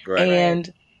time. Right.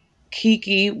 And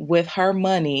Kiki, with her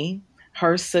money,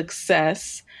 her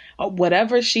success,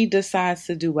 whatever she decides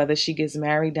to do, whether she gets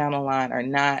married down the line or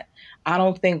not, I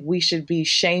don't think we should be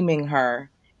shaming her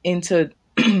either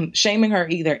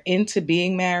into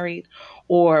being married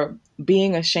or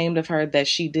being ashamed of her that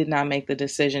she did not make the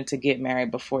decision to get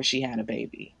married before she had a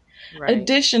baby. Right.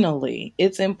 Additionally,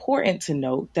 it's important to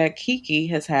note that Kiki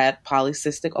has had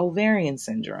polycystic ovarian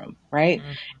syndrome, right?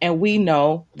 And we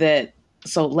know that,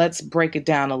 so let's break it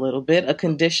down a little bit, a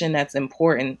condition that's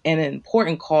important, an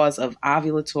important cause of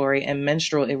ovulatory and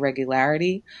menstrual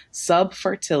irregularity,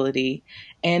 subfertility,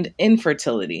 and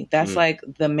infertility. That's like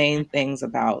the main things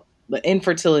about the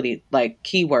infertility, like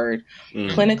keyword,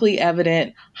 clinically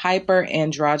evident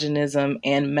hyperandrogenism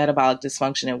and metabolic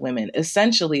dysfunction in women.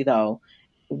 Essentially, though,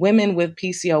 women with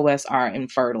PCOS are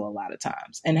infertile a lot of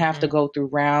times and have to go through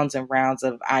rounds and rounds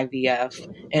of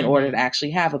IVF in order to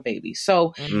actually have a baby.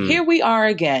 So here we are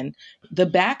again. The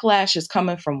backlash is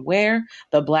coming from where?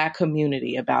 The Black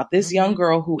community about this young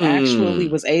girl who actually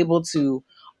was able to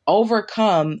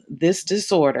overcome this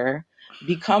disorder,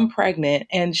 become pregnant,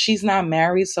 and she's not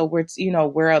married. So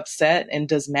we're upset. And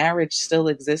does marriage still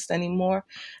exist anymore?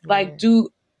 Like,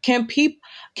 can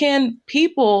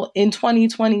people in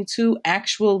 2022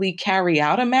 actually carry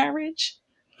out a marriage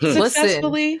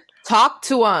successfully? Listen, talk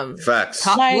to them. Facts.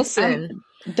 Listen.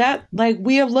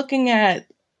 We are looking at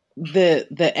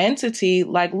the entity.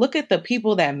 Like, look at the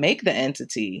people that make the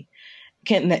entity.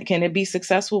 Can it be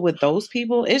successful with those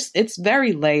people? It's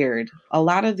very layered. A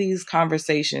lot of these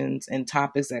conversations and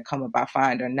topics that come up, I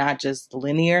find, are not just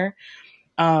linear.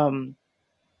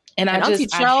 And I hate.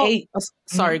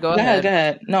 Sorry, go ahead. Go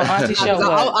ahead. No, Auntie Shell.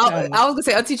 I was gonna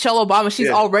say Auntie Shell Obama. She's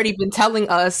already been telling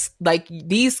us, like,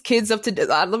 these kids of today.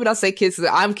 Let me not say kids.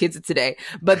 I'm kids of today,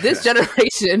 but this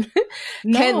generation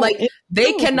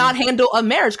cannot handle a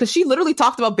marriage, because she literally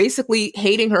talked about basically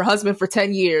hating her husband for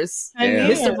 10 years.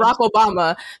 Mr. Barack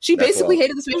Obama. She basically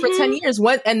hated this man for 10 years.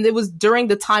 And it was during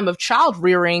the time of child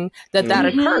rearing that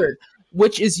occurred,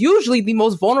 which is usually the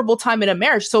most vulnerable time in a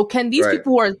marriage. So can these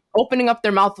people who are opening up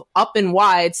their mouth up and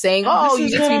wide saying, "Oh, you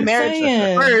need to be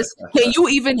married first," can you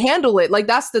even handle it? Like,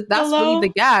 that's really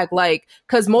the gag. Like,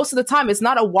 because most of the time it's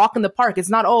not a walk in the park. It's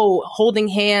not, holding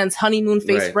hands, honeymoon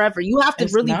phase forever. You have to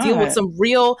deal with some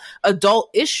real adult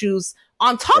issues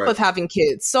on top of having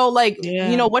kids. So like,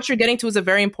 what you're getting to is a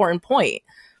very important point.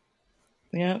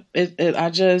 Yeah.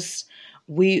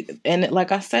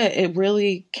 Like I said, it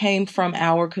really came from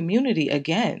our community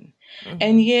again.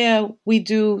 And we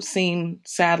do seem,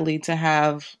 sadly, to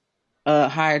have a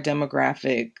higher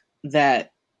demographic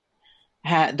that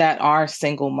are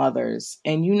single mothers.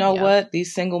 And you know what?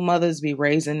 These single mothers be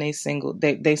raising they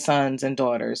sons and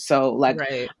daughters. So like,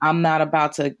 I'm not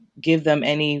about to give them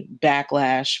any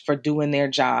backlash for doing their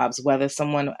jobs, whether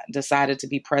someone decided to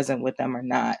be present with them or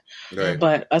not. Right.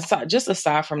 But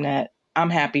aside from that, I'm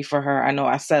happy for her. I know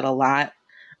I said a lot.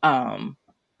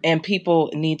 And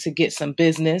people need to get some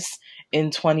business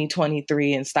in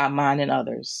 2023 and stop minding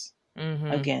others.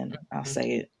 Mm-hmm. Again, I'll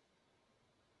say it.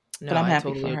 No, but I'm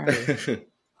happy totally for her. agree.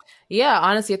 Yeah,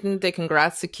 honestly, I think they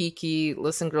congrats to Kiki.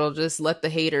 Listen, girl, just let the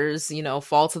haters,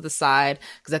 fall to the side.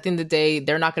 Because at the end of the day,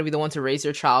 they're not going to be the one to raise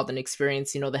your child and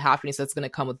experience, the happiness that's going to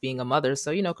come with being a mother.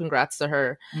 So, congrats to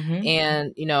her. Mm-hmm.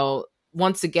 And,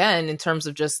 once again, in terms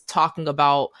of just talking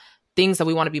about things that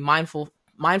we want to be mindful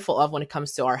of when it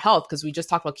comes to our health, because we just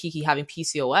talked about Kiki having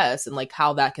PCOS and like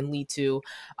how that can lead to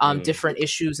different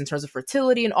issues in terms of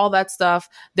fertility and all that stuff.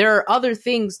 There are other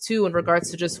things too in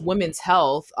regards to just women's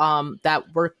health that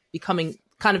we're becoming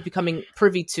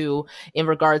privy to in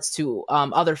regards to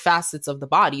other facets of the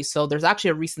body. So there's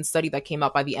actually a recent study that came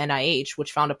out by the NIH,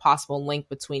 which found a possible link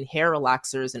between hair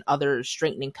relaxers and other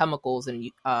straightening chemicals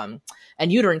and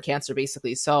uterine cancer,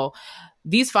 basically. So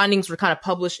these findings were kind of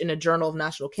published in a Journal of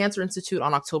National Cancer Institute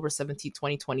on October 17,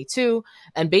 2022.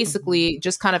 And basically,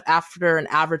 just kind of after an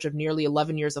average of nearly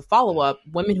 11 years of follow-up,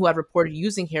 women who had reported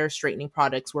using hair straightening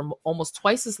products were almost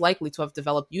twice as likely to have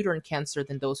developed uterine cancer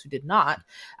than those who did not,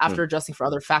 after adjusting for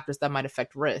other factors that might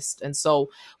affect risk. And so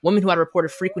women who had reported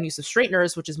frequent use of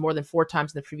straighteners, which is more than 4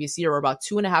 times in the previous year, were about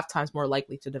 2.5 times more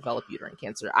likely to develop uterine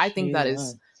cancer. I think that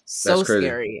is so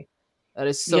scary. That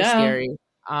is so scary.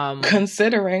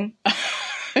 Considering.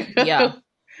 Yeah.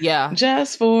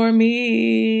 Just for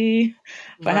me.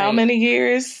 For how many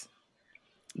years?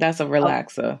 That's a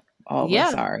relaxer. Oh,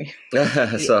 sorry.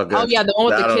 So good. Oh yeah, the one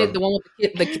with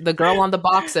the kid, the girl on the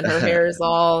box, and her hair is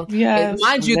all. Yes,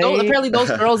 mind you, apparently those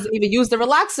girls didn't even use the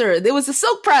relaxer. It was a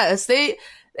silk press. They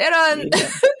done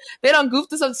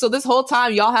goofed this up. So this whole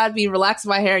time, y'all had me relaxing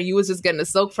my hair. You was just getting a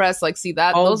silk press. Like, see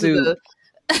that? Those are the.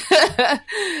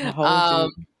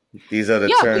 These are the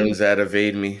terms that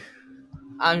evade me.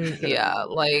 So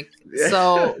what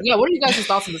are you guys'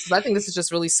 thoughts on this? Because I think this is just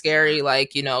really scary,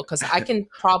 because I can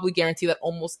probably guarantee that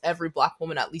almost every Black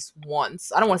woman at least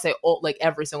once, I don't want to say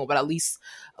every single, but at least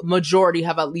a majority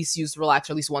have at least used relaxer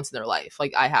at least once in their life.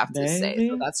 Like, I have to say,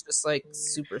 so that's just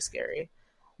super scary.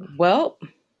 Well,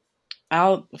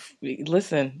 I'll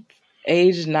listen,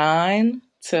 age 9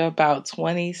 to about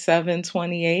 27,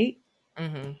 28.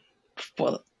 Mm-hmm.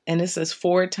 Well, and this is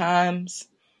 4 times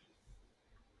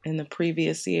in the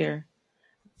previous year.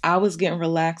 I was getting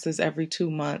relaxers every 2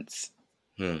 months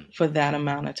for that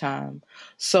amount of time.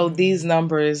 So these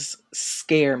numbers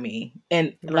scare me.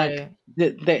 And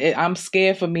I'm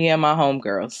scared for me and my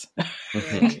homegirls.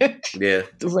 Yeah.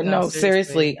 No,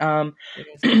 seriously. And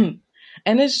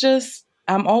it's just,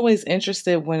 I'm always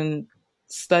interested when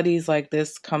studies like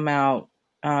this come out.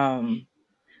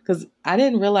 Because I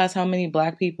didn't realize how many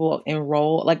Black people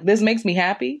enroll. Like, this makes me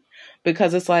happy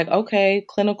because it's like, okay,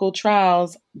 clinical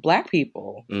trials, Black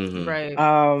people. Mm-hmm. Right.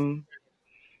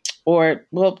 Or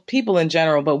people in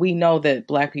general, but we know that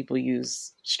Black people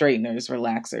use straighteners,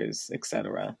 relaxers,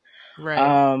 etc.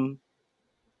 Right.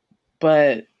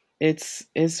 But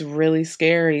it's really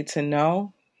scary to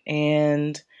know.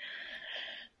 And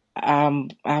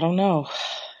I don't know.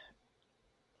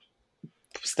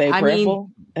 Stay prayerful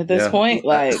at this point.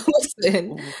 Like,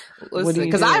 listen,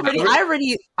 because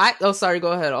oh, sorry,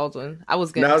 go ahead, Aldwin. I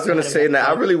was going to say that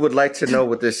I really would like to know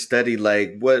with this study,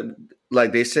 like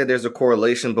they said there's a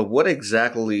correlation, but what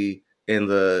exactly in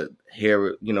the hair,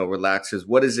 relaxers,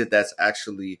 what is it that's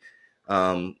actually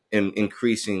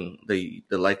increasing the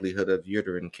likelihood of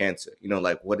uterine cancer?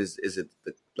 What is it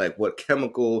what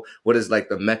chemical, what is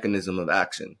the mechanism of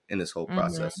action in this whole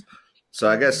process? So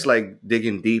I guess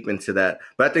digging deep into that.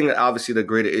 But I think that obviously the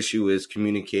greater issue is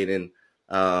communicating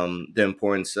the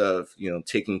importance of,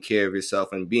 taking care of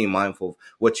yourself and being mindful of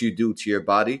what you do to your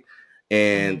body.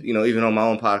 And, even on my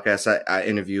own podcast, I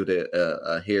interviewed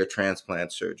a hair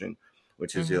transplant surgeon,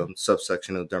 which is a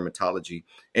subsection of dermatology.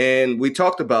 And we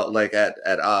talked about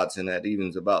at odds and at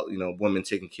evens about, women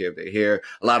taking care of their hair.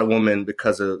 A lot of women,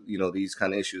 because of, these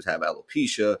kind of issues, have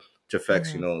alopecia, which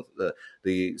affects,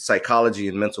 the psychology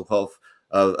and mental health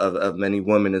of many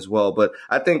women as well. But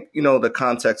I think, the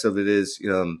context of it is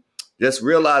just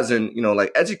realizing,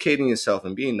 educating yourself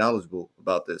and being knowledgeable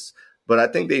about this. But I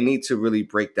think they need to really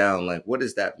break down, what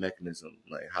is that mechanism?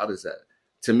 How does that,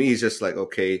 to me, it's just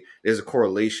okay, there's a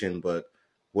correlation, but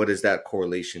what does that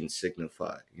correlation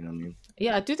signify? You know what I mean?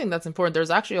 Yeah, I do think that's important. There's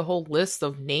actually a whole list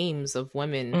of names of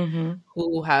women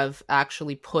who have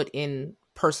actually put in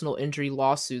personal injury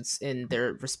lawsuits in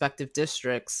their respective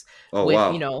districts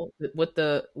with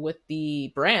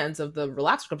the brands of the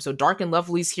relaxer company. So Dark and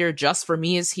Lovely's here, Just for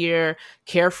Me is here,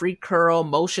 Carefree Curl,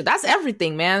 Motion. That's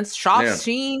everything, man. Shop,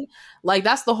 Sheen,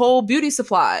 that's the whole beauty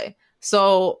supply.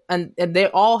 So, and they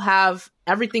all have,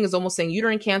 everything is almost saying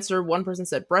uterine cancer. One person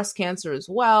said breast cancer as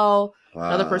well. Wow.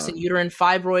 Another person, uterine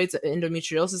fibroids,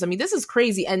 endometriosis. I mean, this is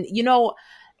crazy. And,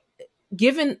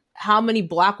 given how many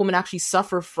Black women actually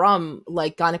suffer from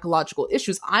like gynecological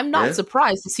issues, I'm not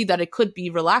surprised to see that it could be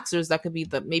relaxers. That could be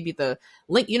maybe the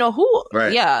link,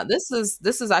 Right. Yeah, this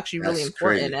is actually really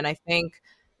important. Crazy. And I think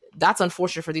that's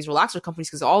unfortunate for these relaxer companies,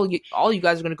 because all you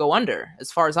guys are going to go under, as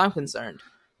far as I'm concerned.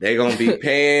 They're going to be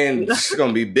paying, it's going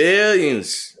to be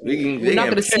billions. We're not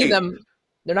going to see them.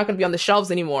 They're not going to be on the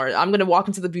shelves anymore. I'm going to walk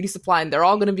into the beauty supply and they're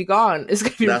all going to be gone. It's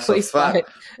going to be replaced by...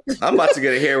 I'm about to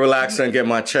get a hair relaxer and get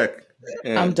my check.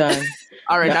 Yeah. I'm done.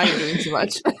 All right, now you're doing too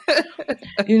much.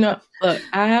 Look,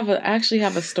 I actually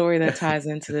have a story that ties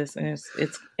into this, and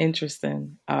it's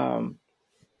interesting and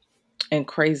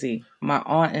crazy. My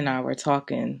aunt and I were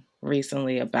talking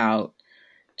recently about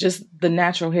just the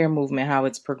natural hair movement, how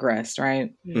it's progressed,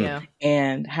 right? Yeah.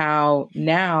 And how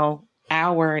now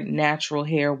our natural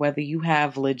hair, whether you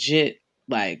have legit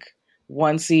like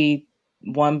 1C,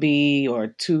 1B,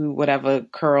 or 2 whatever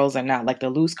curls, and not like the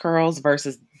loose curls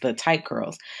versus the tight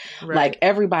curls. Right. Like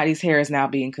everybody's hair is now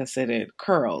being considered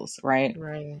curls, right?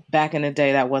 Right. Back in the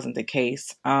day, that wasn't the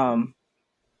case.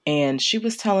 And she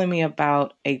was telling me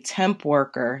about a temp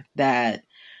worker that,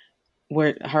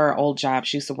 where her old job,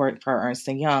 she used to work for Ernst &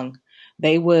 Young.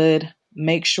 They would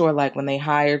make sure, like when they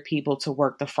hired people to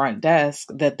work the front desk,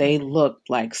 that they looked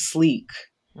like sleek.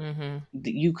 Mm-hmm.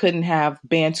 You couldn't have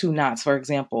Bantu knots, for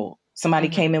example. Somebody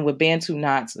came in with Bantu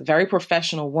knots, very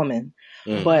professional woman,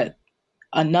 but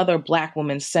another Black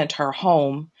woman sent her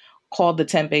home, called the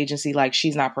temp agency like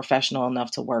she's not professional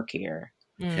enough to work here.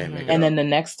 Mm-hmm. And then the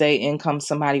next day in comes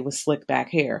somebody with slick back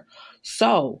hair.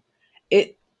 So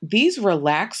these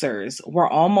relaxers were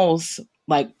almost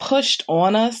like pushed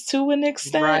on us to an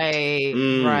extent.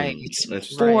 Right.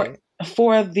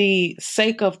 For the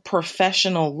sake of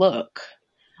professional look.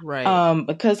 Right.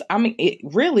 Because I mean, it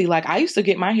really, like, I used to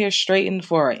get my hair straightened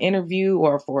for an interview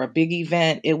or for a big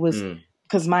event. It was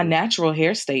because my natural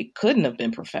hair state couldn't have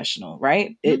been professional,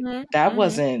 right? That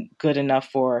wasn't good enough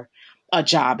for a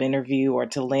job interview or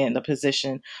to land a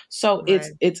position. So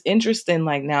it's interesting,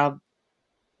 like now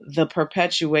the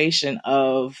perpetuation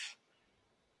of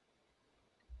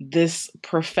this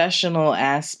professional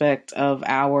aspect of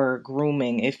our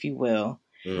grooming, if you will,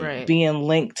 being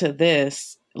linked to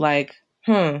this, like,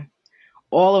 all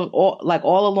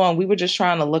along we were just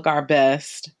trying to look our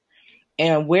best.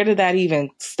 And where did that even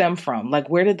stem from? Like,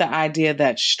 where did the idea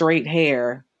that straight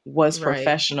hair was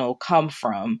professional come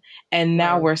from? And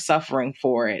now we're suffering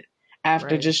for it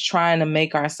after just trying to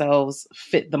make ourselves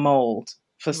fit the mold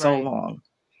for so long.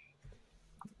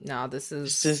 No, this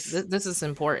is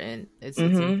important. It's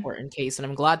an important case. And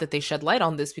I'm glad that they shed light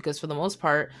on this, because for the most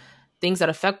part, things that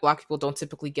affect Black people don't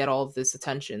typically get all of this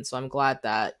attention. So I'm glad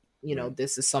that,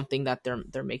 this is something that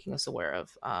they're making us aware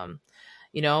of.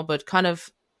 But kind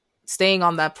of staying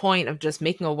on that point of just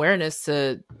making awareness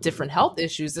to different health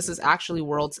issues, this is actually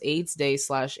World's AIDS Day /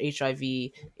 HIV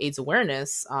AIDS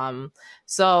awareness.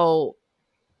 So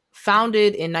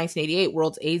founded in 1988,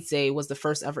 World's AIDS Day was the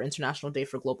first ever international day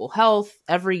for global health.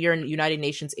 Every year, United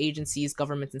Nations agencies,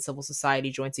 governments, and civil society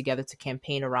join together to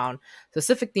campaign around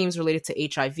specific themes related to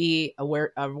HIV.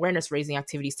 Awareness raising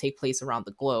activities take place around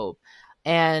the globe.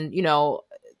 And,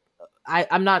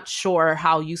 I'm not sure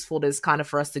how useful it is kind of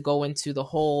for us to go into the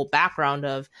whole background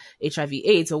of HIV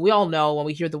AIDS. So we all know when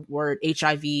we hear the word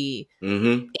HIV AIDS,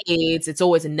 it's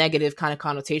always a negative kind of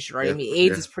connotation, right? I mean,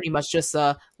 AIDS is pretty much just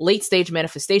a late stage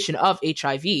manifestation of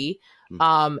HIV.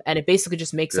 And it basically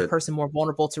just makes a person more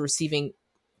vulnerable to receiving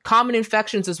common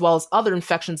infections as well as other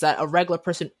infections that a regular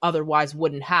person otherwise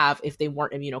wouldn't have if they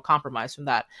weren't immunocompromised from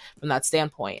that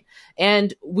standpoint.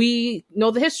 And we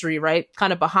know the history, right?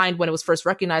 Kind of behind when it was first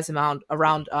recognized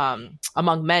around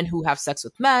among men who have sex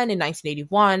with men in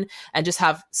 1981, and just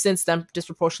have since then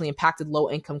disproportionately impacted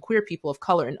low-income queer people of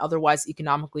color in otherwise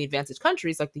economically advantaged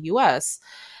countries like the US.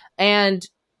 And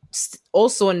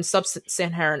also in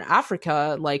sub-Saharan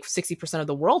Africa, like 60% of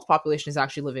the world's population is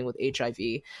actually living with HIV.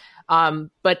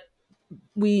 But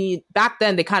back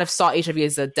then they kind of saw HIV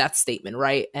as a death statement,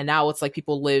 right? And now it's like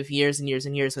people live years and years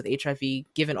and years with HIV,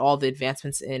 given all the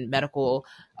advancements in medical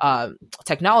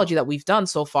technology that we've done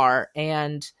so far.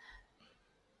 And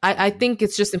I think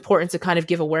it's just important to kind of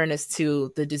give awareness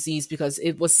to the disease, because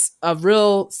it was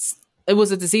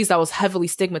a disease that was heavily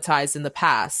stigmatized in the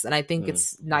past. And I think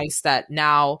it's nice that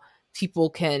now people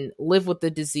can live with the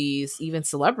disease, even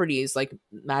celebrities like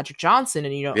Magic Johnson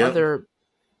and, other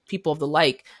people of the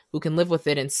like, who can live with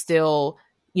it and still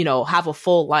have a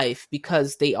full life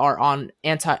because they are on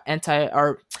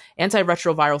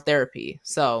antiretroviral therapy.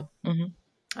 So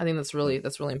I think that's really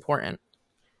important.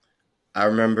 I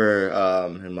remember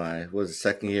in my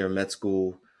second year of med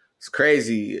school. It's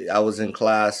crazy. I was in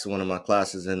class, one of my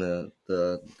classes, and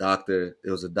the doctor, it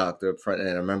was a doctor up front, and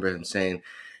I remember him saying,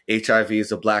 HIV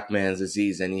is a black man's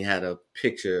disease, and he had a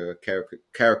picture, a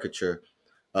caricature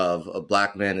of a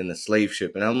black man in a slave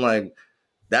ship, and I'm like,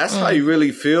 that's how you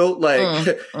really feel? Like,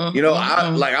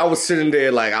 I was sitting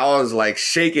there, like, I was like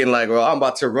shaking, like, well, I'm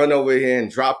about to run over here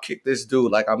and drop kick this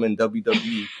dude, like I'm in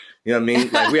WWE. You know what I mean?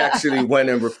 Like, we actually went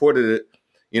and reported it.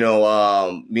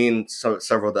 Me and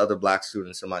several of the other black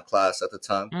students in my class at the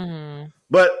time. Mm-hmm.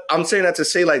 But I'm saying that to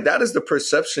say, like, that is the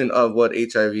perception of what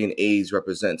HIV and AIDS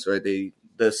represents, right? The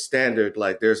standard,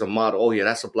 like, there's a model. Oh, yeah,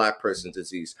 that's a black person's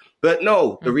disease. But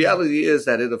no, the reality is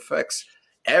that it affects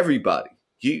everybody.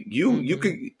 You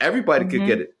could, everybody could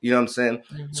get it. You know what I'm saying?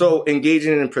 Mm-hmm. So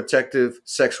engaging in protective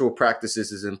sexual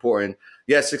practices is important.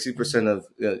 Yes, 60% of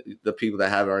the people that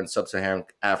have it are in sub-Saharan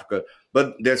Africa,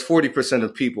 but there's 40%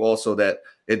 of people also that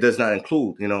it does not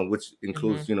include, which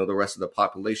includes, the rest of the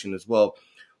population as well.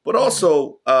 But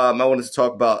also, I wanted to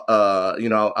talk about,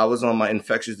 I was on my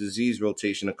infectious disease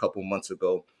rotation a couple months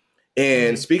ago,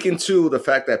 and speaking to the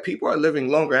fact that people are living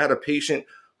longer. I had a patient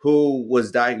who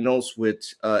was diagnosed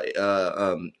with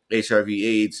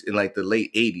HIV/AIDS in like the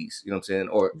late 80s, you know what I'm saying,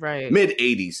 or mid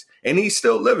 80s, and he's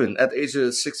still living at the age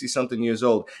of 60 something years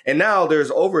old. And now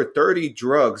there's over 30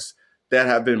 drugs that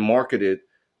have been marketed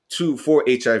for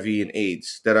HIV and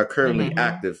AIDS that are currently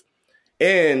active.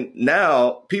 And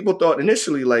now people thought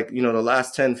initially, like, the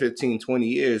last 10, 15, 20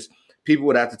 years, people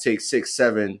would have to take 6,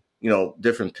 7,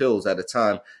 different pills at a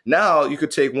time. Now you could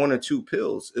take 1 or 2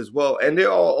 pills as well. And they're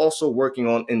all also working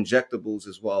on injectables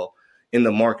as well in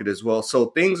the market as well. So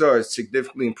things are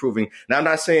significantly improving. Now, I'm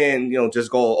not saying,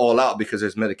 just go all out, because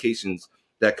there's medications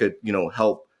that could,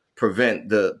 help prevent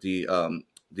the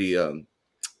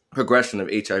progression of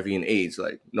HIV and AIDS.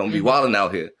 Like, don't be wilding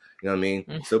out here. You know what I mean?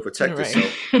 Still protect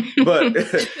yourself. But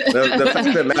the fact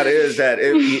of the matter is that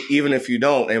even if you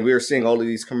don't, and we're seeing all of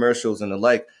these commercials and the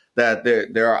like, that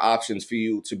there are options for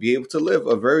you to be able to live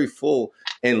a very full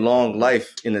and long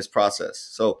life in this process.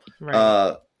 So,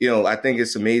 I think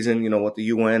it's amazing, what the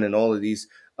UN and all of these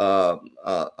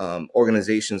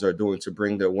organizations are doing to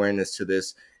bring the awareness to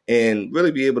this and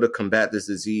really be able to combat this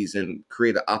disease and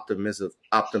create an optimistic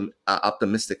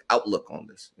outlook on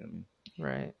this. You know what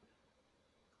I mean? Right.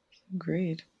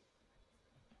 Agreed.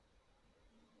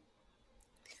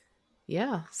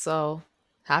 Yeah. So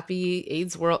happy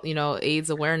AIDS World, AIDS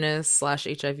awareness /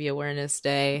 HIV awareness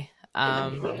day.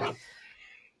 And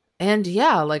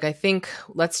yeah, like, I think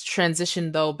let's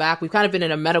transition though back. We've kind of been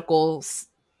in a medical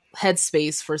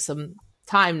headspace for some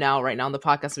time now, right now on the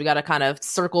podcast. So we got to kind of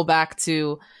circle back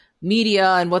to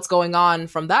media and what's going on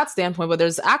from that standpoint. But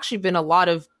there's actually been a lot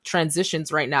of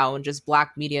transitions right now in just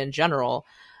Black media in general.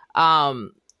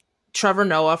 Trevor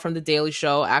Noah from The Daily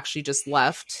Show actually just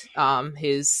left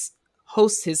his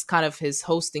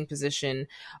hosting position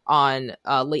on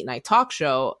a late night talk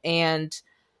show, and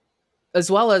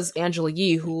as well as Angela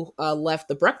Yee, who left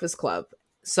The Breakfast Club.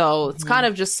 So it's kind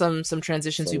of just some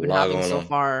transitions we've been having so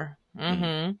far.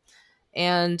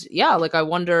 And yeah, like, I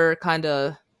wonder kind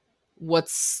of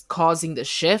what's causing the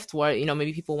shift. Why,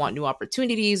 maybe people want new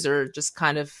opportunities, or just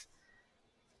kind of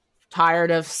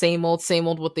tired of same old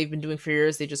what they've been doing for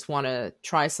years. They just want to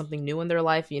try something new in their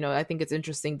life. I think it's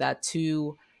interesting that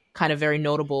 2 kind of very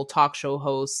notable talk show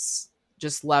hosts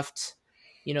just left,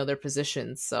 their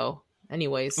positions. So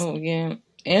anyways. Oh yeah.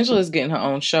 Angela's getting her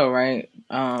own show, right?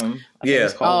 I think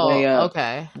it's called Way Up.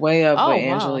 Okay. Way Up with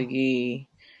Angela Yee.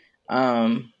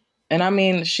 And I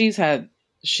mean, she's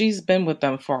been with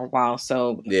them for a while.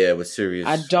 So yeah, it was serious.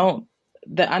 I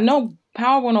know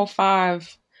Power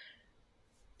 105.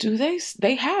 Do they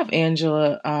have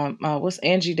Angela? What's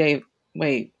Angie Dave?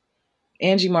 Wait,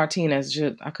 Angie Martinez.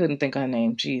 I couldn't think of her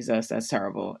name. Jesus, that's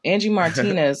terrible. Angie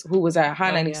Martinez, who was at High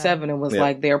 97 and was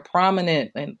like their prominent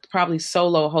and probably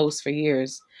solo host for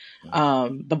years.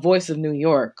 The voice of New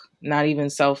York, not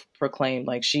even self-proclaimed.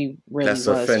 Like, she really was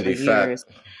for years.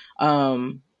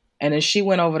 And then she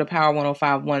went over to Power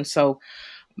 105.1. So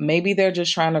maybe they're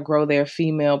just trying to grow their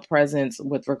female presence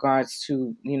with regards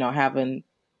to, having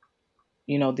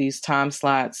these time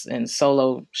slots and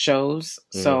solo shows.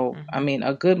 So, I mean,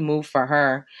 a good move for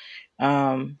her.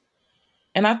 And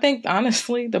I think,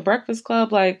 honestly, The Breakfast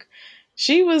Club, like,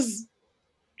 she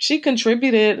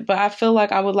contributed, but I feel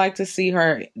like I would like to see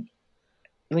her,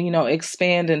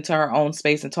 expand into her own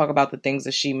space and talk about the things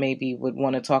that she maybe would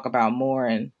want to talk about more,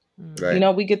 and Right. You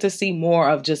know, we get to see more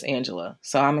of just Angela.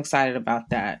 So I'm excited about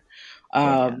that.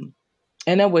 And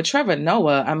then with Trevor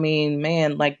Noah, I mean,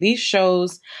 man, like these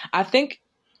shows, I think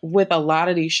with a lot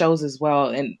of these shows as well,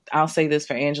 and I'll say this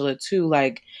for Angela too,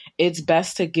 like it's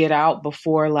best to get out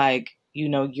before like, you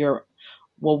know, you're,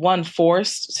 well, one,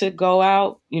 forced to go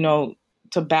out, you know,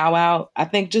 to bow out. I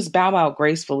think just bow out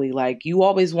gracefully. Like you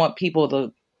always want people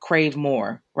to crave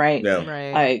more, right? Yeah.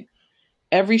 Right. Like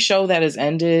every show that has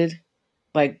ended,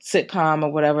 like sitcom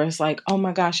or whatever, it's like, oh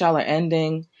my gosh, y'all are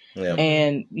ending. Yeah.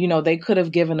 And, you know, they could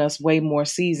have given us way more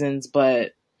seasons,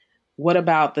 but what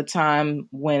about the time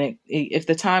when if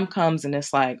the time comes and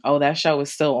it's like, oh, that show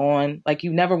is still on, like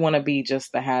you never want to be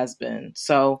just the has-been.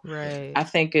 So Right. I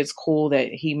think it's cool that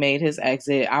he made his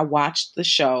exit. I watched the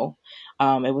show.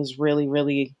 It was really,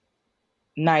 really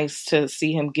nice to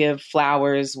see him give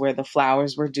flowers where the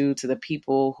flowers were due to the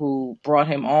people who brought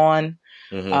him on.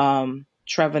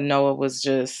 Trevor Noah was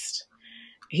just,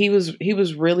 he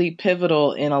was really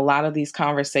pivotal in a lot of these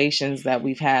conversations that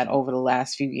we've had over the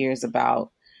last few years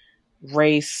about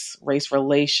race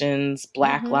relations,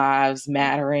 Black lives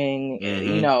mattering,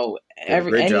 you know,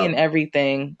 and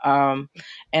everything. And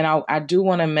I do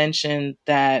want to mention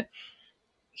that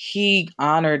he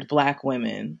honored Black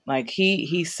women. Like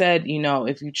he said, you know,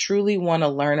 if you truly want to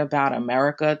learn about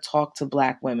America, talk to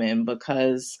Black women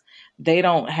because they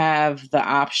don't have the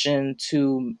option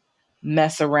to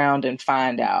mess around and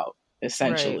find out,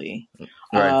 essentially.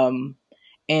 Right.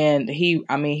 And he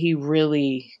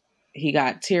really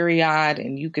got teary-eyed,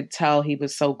 and you could tell he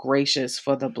was so gracious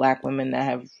for the Black women that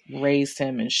have raised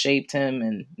him and shaped him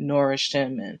and nourished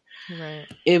him. And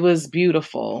it was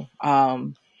beautiful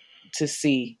to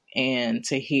see and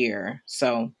to hear.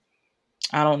 So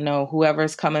I don't know,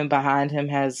 whoever's coming behind him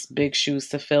has big shoes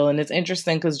to fill. And it's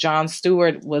interesting because Jon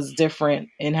Stewart was different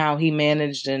in how he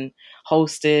managed and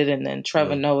hosted. And then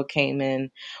Trevor Noah came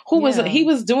in, he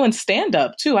was doing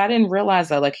stand-up too. I didn't realize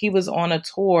that. Like he was on a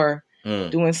tour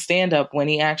doing stand-up when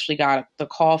he actually got the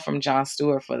call from Jon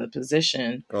Stewart for the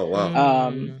position. Oh,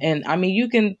 wow. And I mean, you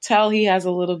can tell he has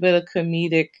a little bit of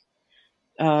comedic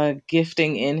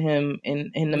gifting in him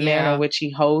in the manner which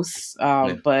he hosts.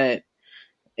 But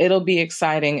it'll be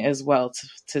exciting as well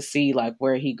to see like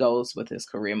where he goes with his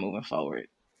career moving forward.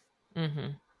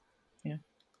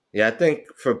 Yeah, I think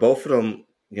for both of them,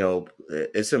 you know,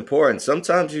 it's important.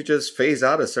 Sometimes you just phase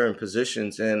out of certain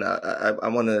positions, and I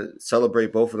want to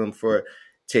celebrate both of them for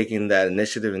taking that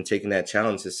initiative and taking that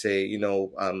challenge to say, you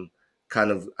know,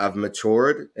 I've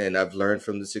matured and I've learned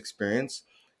from this experience,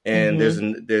 and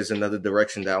there's another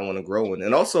direction that I want to grow in,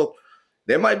 and also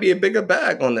there might be a bigger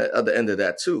bag on the other end of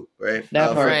that too, right?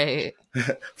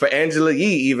 For Angela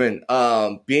Yee, even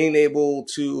being able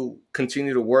to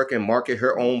continue to work and market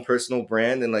her own personal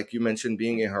brand, and like you mentioned,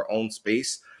 being in her own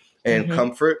space and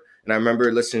comfort. And I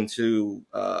remember listening to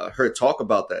her talk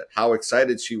about that, how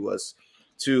excited she was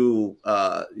to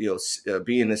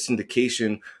be in a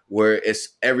syndication where it's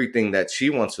everything that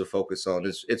she wants to focus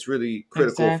on. It's really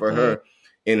critical for her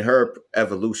in her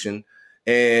evolution.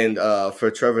 And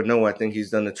for Trevor Noah, I think he's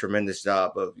done a tremendous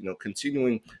job of, you know,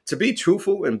 continuing to be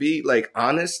truthful and be like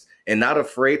honest and not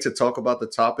afraid to talk about the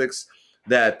topics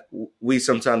that we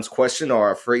sometimes question or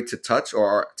are afraid to touch or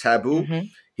are taboo.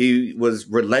 He was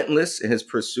relentless in his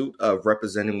pursuit of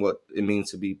representing what it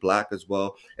means to be Black as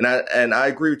well. And I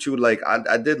agree with you. Like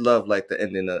I did love like the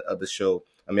ending of the show.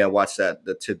 I mean, I watched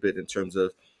the tidbit in terms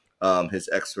of his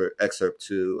excerpt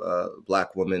to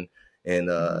Black women and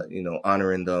you know,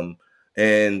 honoring them.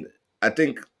 And I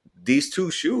think these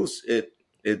two shoes, it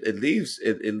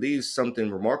leaves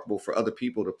something remarkable for other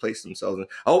people to place themselves in.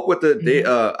 I hope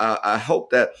I hope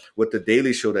that with the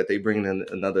Daily Show that they bring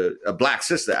in a Black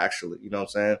sister, actually, you know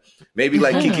what I'm saying? Maybe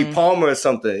like Keke Palmer or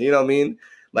something, you know what I mean?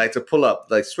 Like to pull up,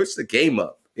 like switch the game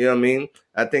up, you know what I mean?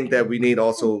 I think that we need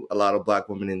also a lot of Black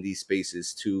women in these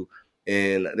spaces too.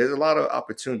 And there's a lot of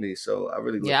opportunities, so I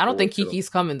really I don't think Keke's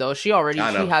coming though. She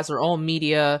has her own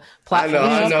media platform.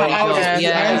 I know. I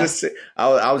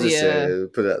was just saying,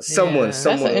 put it up. Someone. That's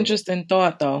an interesting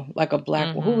thought though. Like a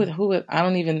Black who would I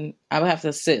would have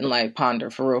to sit and like ponder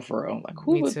for real. Like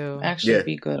who would actually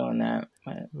be good on that?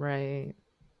 But, right.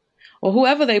 Well,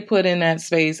 whoever they put in that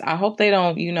space, I hope they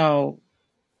don't, you know,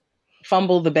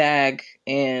 fumble the bag,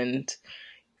 and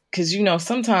because you know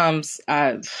sometimes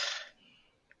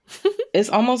it's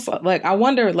almost like I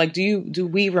wonder, like, do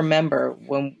we remember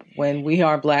when we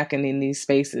are Black and in these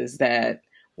spaces that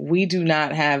we do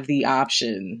not have the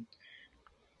option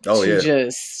to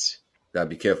just gotta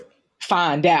be careful.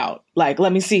 find out. Like,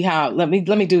 let me see how, let me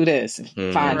do this,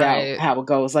 find out how it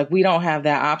goes. Like, we don't have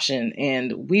that option.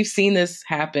 And we've seen this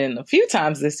happen a few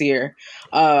times this year,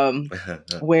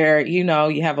 where, you know,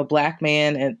 you have a Black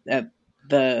man at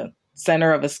the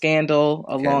center of a scandal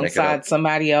alongside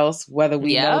somebody else, whether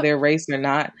we know their race or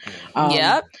not.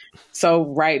 So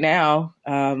right now,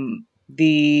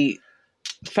 the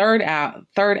third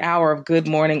hour of Good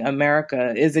Morning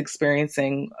America is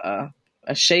experiencing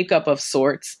a shakeup of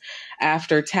sorts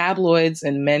after tabloids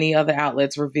and many other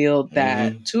outlets revealed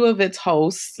that two of its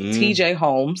hosts, TJ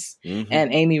Holmes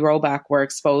and Amy Robach, were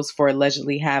exposed for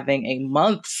allegedly having a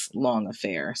months-long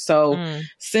affair. So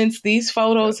since these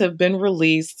photos have been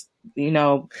released, you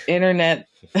know, internet,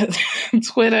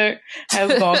 Twitter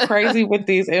has gone crazy with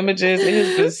these images. It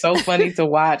has been so funny to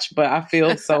watch, but I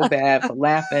feel so bad for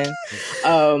laughing.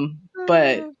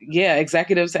 But yeah,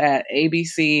 executives at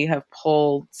ABC have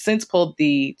pulled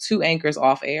the two anchors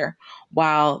off air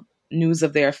while news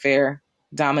of their affair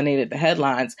dominated the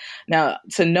headlines. Now,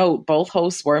 to note, both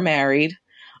hosts were married.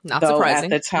 Not surprising.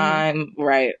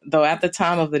 Though at the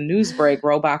time of the news break,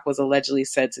 Robach was allegedly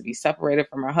said to be separated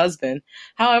from her husband.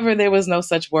 However, there was no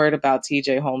such word about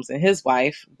TJ Holmes and his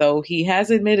wife, though he has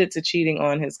admitted to cheating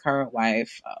on his current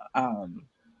wife.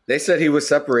 They said he was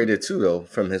separated too, though,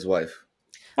 from his wife.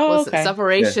 Oh, okay.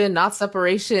 Separation, not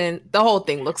separation. The whole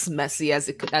thing looks messy as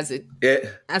it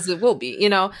will be. You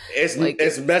know,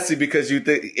 it's messy because you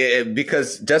think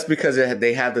because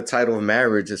they have the title of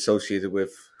marriage associated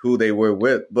with who they were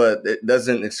with, but it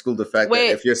doesn't exclude the fact that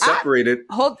if you're separated,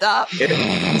 hold up. Here we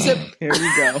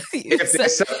go. You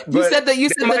said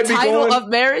the title of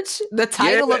marriage. The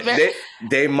title of marriage.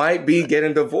 They might be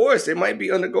getting divorced. They might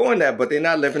be undergoing that, but they're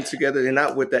not living together. They're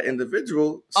not with that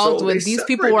individual. So Aldwin, these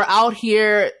people were out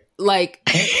here like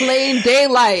plain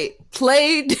daylight.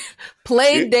 Plain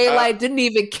daylight, didn't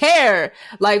even care.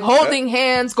 Like holding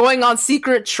hands, going on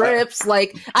secret trips.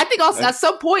 Like I think also at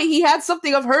some point he had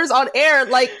something of hers on air.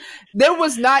 Like there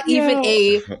was not even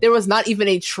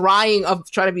a trying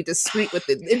to be discreet with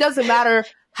it. It doesn't matter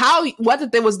whether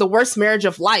there was the worst marriage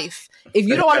of life. If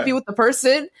you don't want to be with the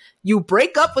person, you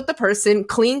break up with the person,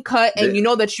 clean cut, and you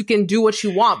know that you can do what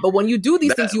you want. But when you do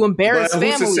these things, you embarrass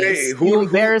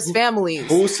families. Families.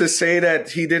 Who's to say that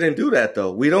he didn't do that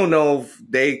though? We don't know if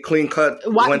they clean cut.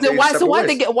 Why'd they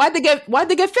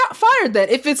get fired then?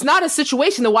 If it's not a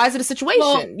situation, then why is it a situation?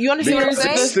 Well, you understand what I'm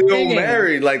saying? They're still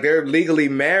married, like they're legally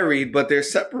married, but they're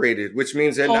separated, which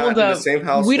means they're not in the same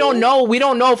house. We don't know. We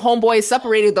don't know if homeboy is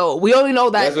separated though. We only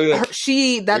know that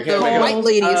the white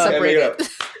lady is separated.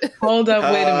 Hold up,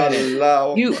 wait a minute.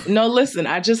 Listen,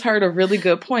 I just heard a really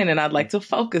good point and I'd like to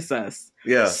focus us.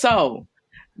 Yeah. So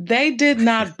they did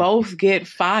not both get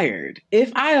fired.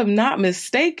 If I am not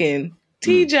mistaken,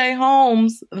 TJ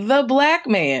Holmes, the Black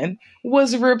man,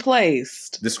 was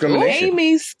replaced. Discrimination.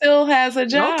 Amy still has a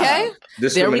job. Okay.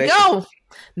 There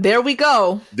we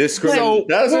go. It's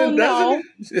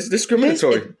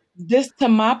discriminatory. This to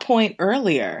my point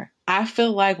earlier, I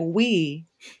feel like we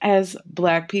as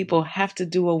Black people have to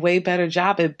do a way better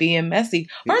job at being messy.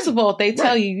 First of all, they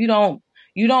tell you don't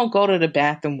go to the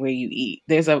bathroom where you eat.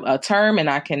 There's a term and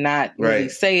I cannot really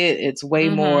say it. It's way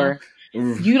more.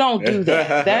 You don't do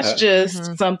that. That's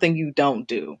just something you don't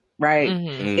do. Right.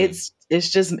 It's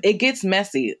just, it gets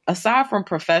messy. Aside from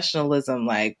professionalism,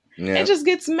 it just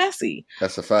gets messy.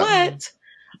 That's a fact.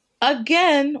 But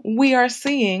again, we are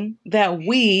seeing that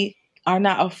we are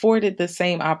not afforded the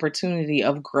same opportunity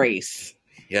of grace.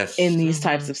 Yes. In these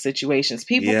types of situations.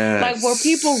 Were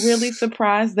people really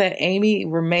surprised that Amy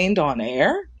remained on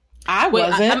air? I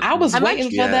wasn't. I was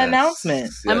waiting for the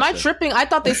announcement. Yes, am I tripping? I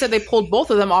thought they said they pulled both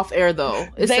of them off air though.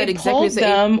 They pulled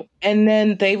them and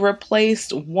then they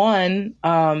replaced one,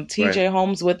 TJ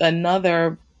Holmes, with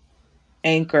another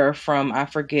anchor from I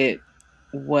forget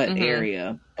what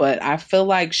area. But I feel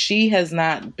like she has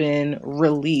not been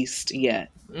released yet.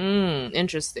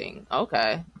 Interesting.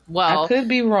 Okay. Well, I could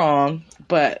be wrong,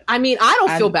 but I mean, I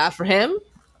don't feel bad for him.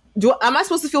 Am I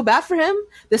supposed to feel bad for him?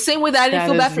 The same way that I didn't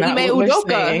feel bad for Ime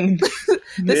Udoka.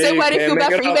 The same way I didn't feel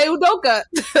bad for Ime Udoka.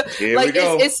 Like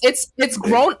it's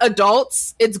grown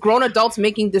adults. It's grown adults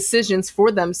making decisions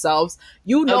for themselves.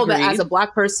 You know that as a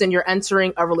Black person, you're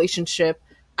entering a relationship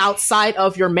outside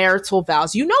of your marital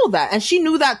vows. You know that. And she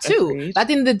knew that too. Agreed. At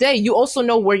the end of the day, you also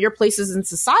know where your place is in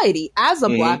society as a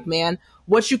Black man,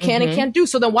 what you can and can't do.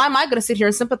 So then why am I going to sit here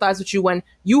and sympathize with you when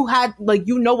you had,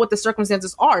 you know what the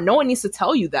circumstances are? No one needs to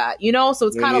tell you that, So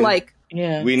it's kind of like...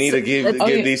 Yeah. We need to give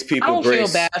these people grace. I don't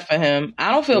feel bad for him.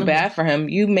 I don't feel bad for him.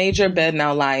 You made your bed,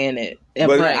 now lie in it.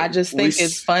 But I just think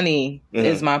it's funny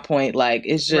is my point. Like,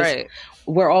 it's just,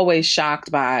 we're always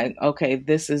shocked by, okay,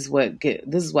 this is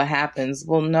what happens.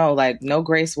 Well, no, like no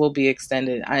grace will be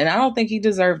extended. And I don't think he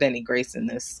deserved any grace in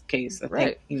this case. I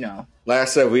think, like I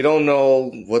said, we don't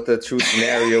know what the true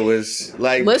scenario is.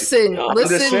 Like, listen,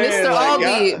 Mr.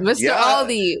 Like, Mr.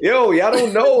 Aldi. Yo, y'all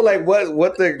don't know like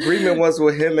what the agreement was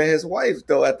with him and his wife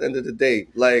though. At the end of the day,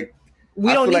 like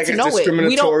we don't need to know it.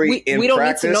 We don't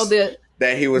need to know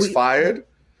that he was fired.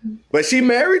 But she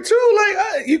married too.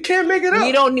 Like you can't make it up.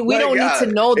 We don't need to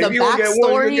know the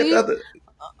backstory.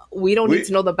 We don't need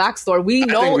to know the backstory. We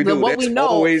know what we know.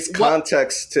 Always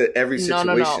context to every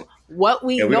situation. No. What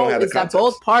we know is that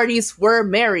both parties were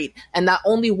married and that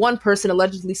only one person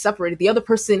allegedly separated. The other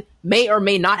person may or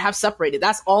may not have separated.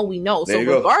 That's all we know. So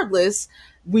regardless,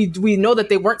 we know that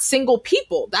they weren't single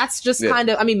people. That's just kind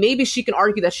of, I mean, maybe she can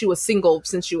argue that she was single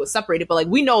since she was separated, but like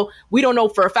we don't know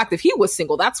for a fact if he was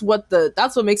single. That's what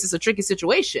makes this a tricky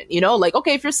situation. You know, like,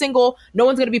 okay, if you're single, no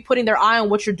one's going to be putting their eye on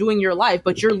what you're doing in your life,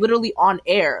 but you're literally on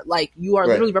air. Like you are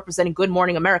literally representing Good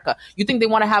Morning America. You think they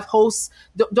want to have hosts?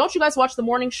 Don't you guys watch the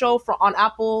morning show on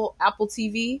Apple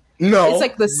TV? No, it's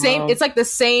like the same. It's like the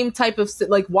same type of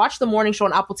like watch the morning show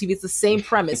on Apple TV. It's the same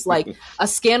premise, like a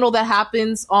scandal that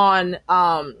happens on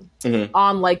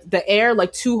like the air.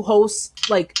 Like two hosts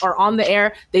like are on the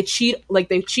air. They cheat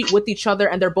with each other,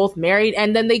 and they're both married,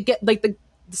 and then they get like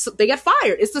they get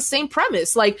fired. It's the same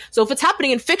premise. Like so, if it's happening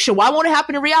in fiction, why won't it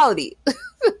happen in reality?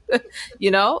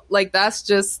 You know, like that's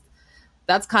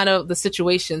kind of the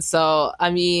situation. So,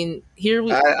 I mean,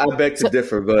 I beg to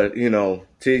differ, but you know,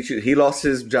 he lost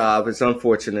his job. It's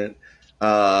unfortunate.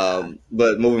 But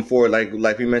moving forward,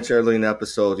 like we mentioned earlier in the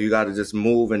episode, you got to just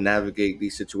move and navigate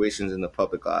these situations in the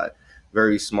public eye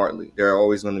very smartly. There are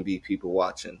always going to be people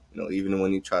watching, you know, even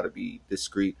when you try to be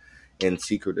discreet and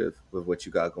secretive with what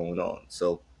you got going on.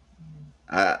 So,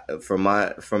 from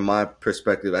my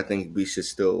perspective, I think we should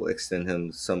still extend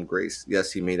him some grace.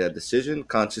 Yes, he made that decision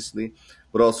consciously,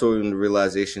 but also in the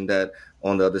realization that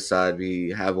on the other side,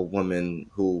 we have a woman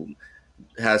who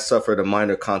has suffered a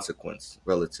minor consequence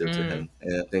relative to him.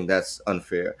 And I think that's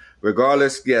unfair.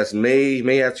 Regardless, yes, may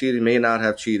have cheated, may not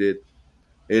have cheated.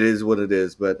 It is what it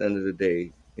is. But at the end of the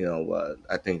day, you know,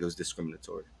 I think it was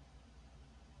discriminatory.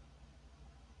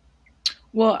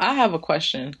 Well, I have a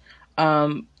question.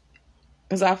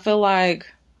 Because I feel like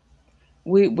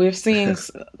we're seeing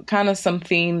kind of some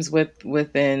themes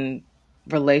within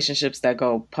relationships that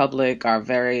go public, are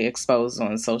very exposed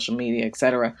on social media,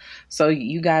 etc. So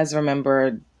you guys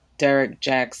remember Derek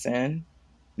Jackson?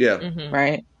 Yeah.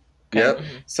 Right? Okay. Yep.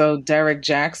 So Derek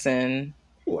Jackson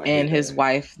and his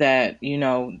wife that, you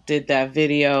know, did that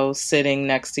video sitting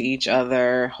next to each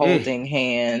other, holding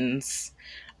hands.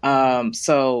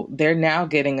 So they're now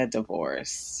getting a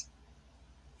divorce.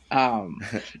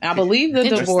 I believe the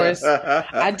divorce,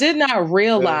 I did not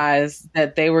realize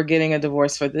that they were getting a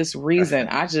divorce for this reason.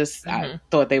 I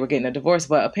thought they were getting a divorce,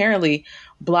 but apparently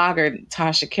blogger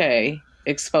Tasha K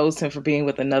exposed him for being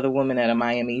with another woman at a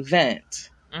Miami event.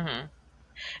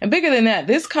 And bigger than that,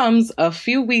 this comes a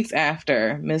few weeks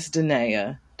after Miss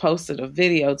Danae posted a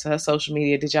video to her social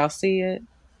media. Did y'all see it?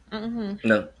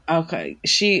 No. Okay.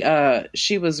 She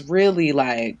was really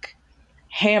like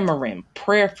hammering,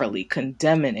 prayerfully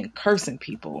condemning and cursing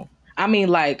people. I mean,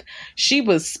 like she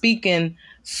was speaking,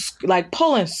 like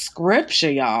pulling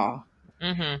scripture, y'all.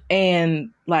 And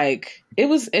like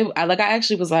I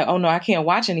actually was like, oh no, I can't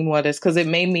watch any more of this, because it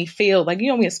made me feel like, you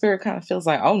know, your spirit kind of feels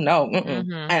like, oh no,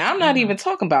 and I'm not even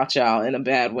talking about y'all in a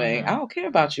bad way. I don't care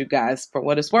about you guys for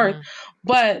what it's worth.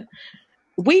 But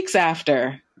weeks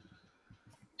after,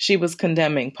 she was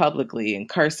condemning publicly and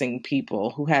cursing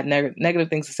people who had negative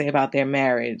things to say about their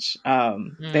marriage.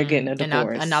 They're getting a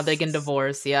divorce. And now they're getting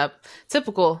divorced. Yep.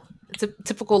 Typical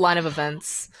line of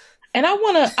events. And I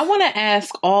wanna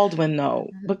ask Aldwin though,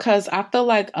 because I feel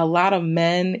like a lot of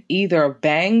men either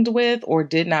banged with or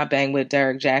did not bang with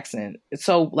Derek Jackson.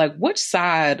 So like, which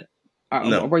side?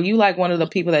 Were you like one of the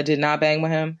people that did not bang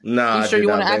with him? No. You sure you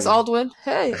want to ask Aldwin?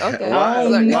 Hey, okay. Oh,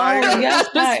 no, yes,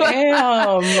 I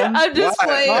am. I'm just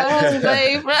playing. I'm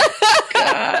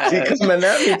She coming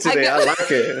at me today. I like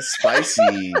it.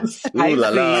 Spicy. Ooh la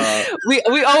la.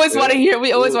 We always want to hear.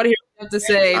 We always want to hear what you have to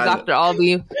say, Dr.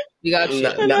 Aldi. You got you.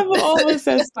 I never always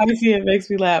said spicy. It makes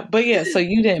me laugh. But yeah, so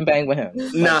you didn't bang with him?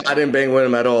 No, I didn't bang with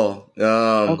him at all.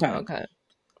 Okay.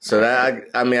 So that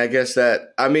I guess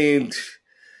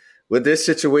with this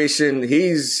situation,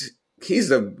 he's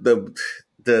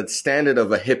the standard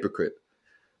of a hypocrite.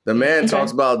 The man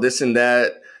talks about this and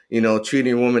that, you know,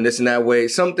 treating a woman this and that way.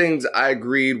 Some things I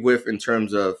agreed with in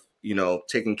terms of, you know,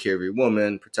 taking care of your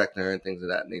woman, protecting her and things of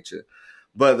that nature.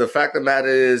 But the fact of the matter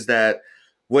is that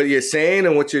what you're saying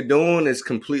and what you're doing is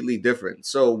completely different.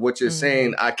 So what you're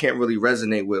saying, I can't really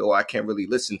resonate with, or I can't really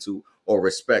listen to or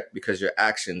respect because your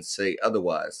actions say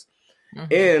otherwise.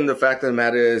 And the fact of the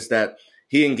matter is that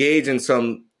he engaged in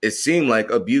some, it seemed like,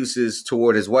 abuses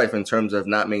toward his wife in terms of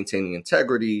not maintaining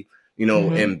integrity, you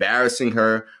know, embarrassing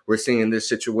her. We're seeing in this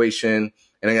situation,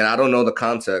 and again, I don't know the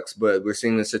context, but we're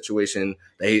seeing this situation.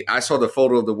 I saw the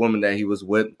photo of the woman that he was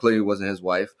with. Clearly wasn't his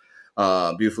wife.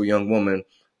 Beautiful young woman.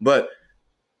 But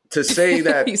to say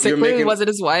that you said clearly wasn't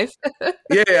his wife.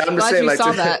 Yeah, I'm just saying, like,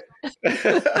 saw that.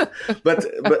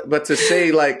 but to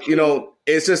say, like, you know,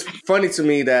 it's just funny to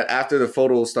me that after the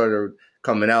photos started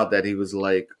coming out that he was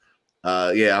like,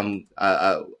 I've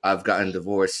gotten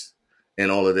divorced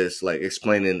and all of this, like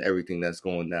explaining everything that's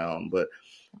going down. But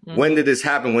when did this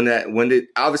happen?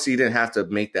 Obviously he didn't have to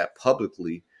make that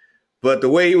publicly, but the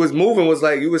way he was moving was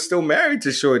like, you were still married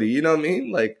to Shorty, you know what I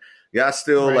mean? Like, y'all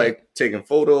still like taking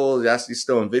photos, y'all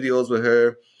still in videos with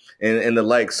her and the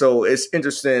like. So it's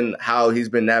interesting how he's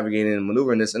been navigating and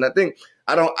maneuvering this. And I think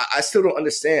I still don't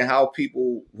understand how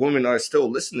women are still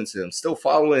listening to him, still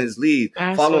following his lead,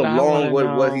 following along with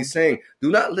what he's saying. Do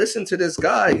not listen to this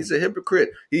guy. He's a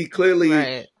hypocrite. He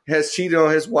clearly has cheated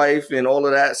on his wife and all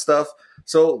of that stuff.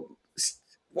 So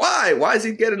why is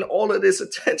he getting all of this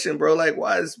attention, bro? Like,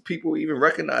 why is people even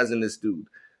recognizing this dude?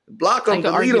 Block him,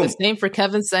 delete him. The same for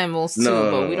Kevin Samuels too,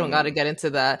 but we don't got to get into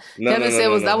that. Kevin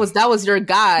Samuels, that was your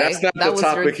guy. That's not the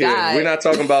topic here. We're not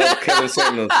talking about Kevin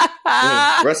Samuels.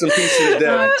 Rest in peace to the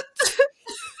dead.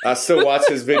 I still watch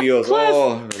his videos.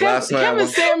 Last night Kevin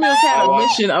Samuels had a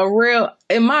mission,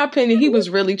 in my opinion, he was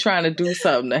really trying to do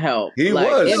something to help. He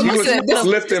was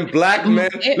lifting black men.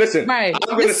 Listen, I'm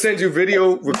going to send you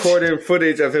video recording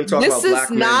footage of him talking about black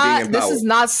men being empowered. This is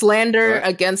not slander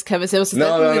against Kevin Samuels.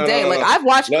 I've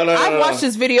watched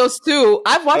his videos too.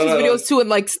 I've watched his videos too, and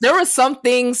like there were some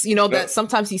things, you know, that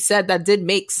sometimes he said that did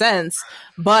make sense,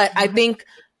 but I think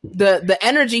the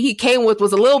energy he came with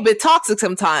was a little bit toxic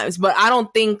sometimes, but I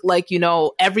don't think, like, you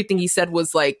know, everything he said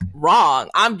was like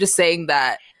wrong. I'm just saying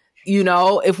that, you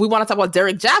know, if we want to talk about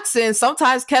Derek Jackson,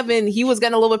 sometimes Kevin, he was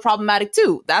getting a little bit problematic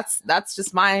too. That's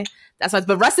just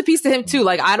but rest in peace to him too.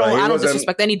 Like, I don't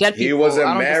disrespect any dead people. He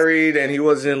wasn't married and he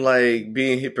wasn't like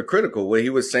being hypocritical. What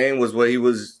he was saying was what he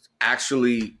was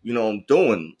actually, you know,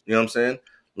 doing. You know what I'm saying?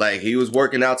 Like, he was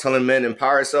working out, telling men,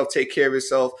 empower yourself, take care of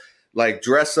yourself. Like,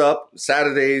 dress up.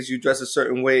 Saturdays, you dress a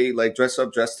certain way. Like, dress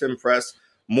up, dress to impress.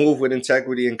 Move with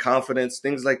integrity and confidence.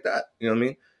 Things like that. You know what I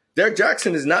mean? Derek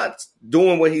Jackson is not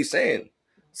doing what he's saying.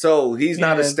 So he's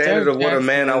not a standard of what a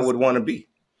man I would want to be.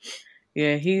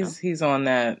 Yeah, he's on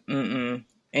that.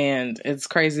 And it's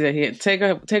crazy that he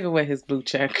take away his blue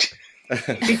check. That's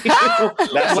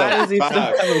why does he still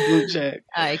have a blue check?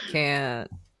 I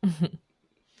can't.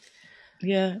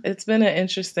 Yeah, it's been an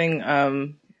interesting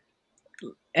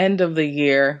end of the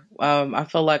year. I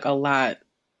feel like a lot,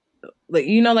 like,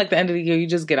 you know, like the end of the year, you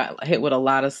just get hit with a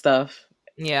lot of stuff.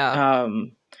 Yeah.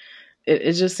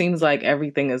 It just seems like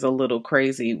everything is a little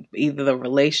crazy. Either the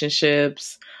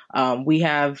relationships, we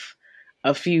have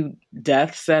a few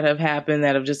deaths that have happened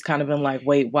that have just kind of been like,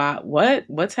 wait,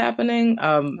 what's happening?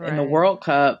 In the World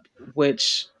Cup,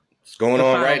 which it's going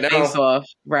on right now.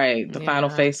 The final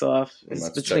face-off is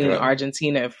between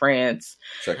Argentina and France.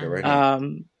 Check it right now.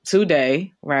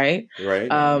 Today, right?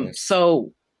 Right.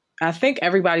 So I think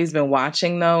everybody's been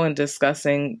watching though and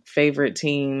discussing favorite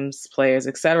teams, players,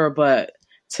 etc. But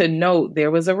to note, there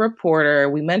was a reporter,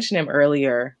 we mentioned him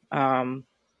earlier.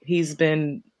 He's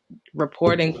been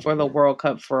reporting for the World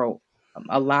Cup for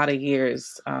a lot of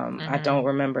years. I don't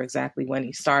remember exactly when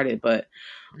he started, but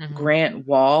Grant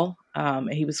Wall,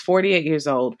 he was 48 years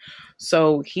old.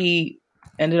 So he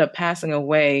ended up passing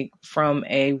away from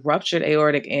a ruptured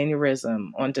aortic aneurysm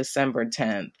on December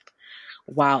 10th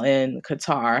while in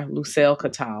Qatar, Lusail,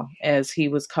 Qatar, as he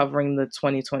was covering the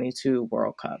 2022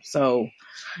 World Cup. So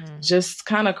just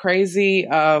kind of crazy.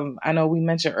 I know we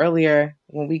mentioned earlier,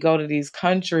 when we go to these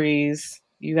countries,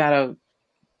 you got to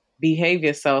behave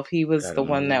yourself. He was the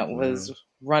one that was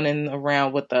running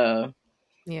around with the...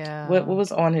 Yeah. What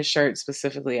was on his shirt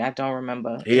specifically? I don't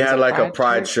remember. He had like a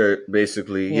pride shirt,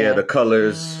 basically. Yeah, the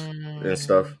colors and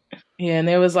stuff. Yeah, and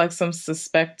there was like some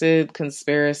suspected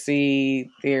conspiracy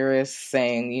theorists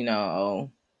saying, you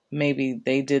know, maybe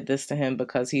they did this to him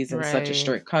because he's in such a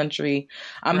strict country.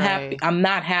 I'm happy. I'm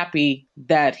not happy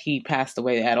that he passed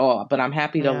away at all, but I'm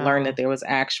happy to learn that there was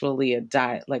actually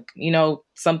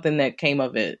something that came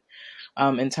of it,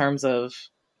 in terms of,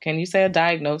 can you say a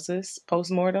diagnosis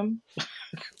post-mortem?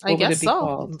 I guess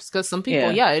so. Because some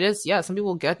people, it is. Yeah, some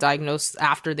people get diagnosed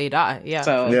after they die. Yeah.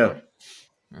 So,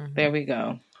 there we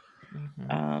go.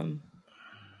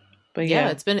 But Yeah,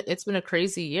 yeah, it's been a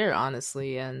crazy year,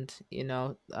 honestly, and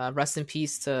rest in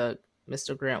peace to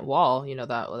Mr. Grant Wall.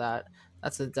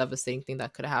 That's a devastating thing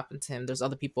that could have happened to him. There's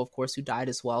other people, of course, who died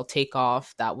as well.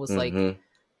 Takeoff, that was like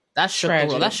that shook the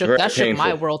world. tragic. Very That shook my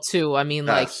painful. world too. I mean,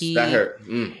 like That hurt.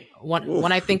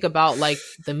 when I think about like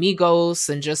the Migos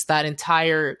and just that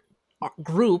entire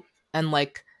group and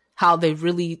like how they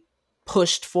really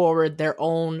pushed forward their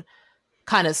own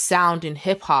kind of sound in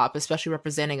hip hop, especially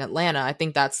representing Atlanta. I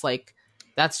think that's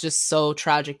just so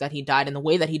tragic that he died in the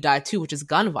way that he died too, which is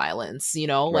gun violence,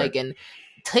 Right. like, and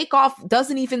Takeoff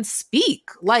doesn't even speak.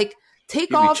 Like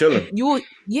Takeoff, chilling.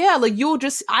 you'll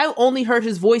just, I only heard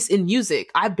his voice in music.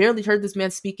 I barely heard this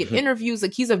man speak in interviews.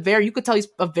 Like you could tell he's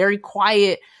a very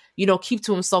quiet, keep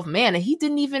to himself man, and he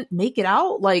didn't even make it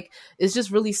out. Like, it's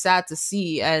just really sad to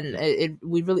see, and it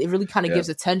really kind of gives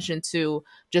attention to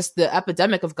just the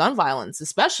epidemic of gun violence,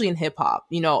 especially in hip hop.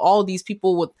 All these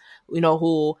people with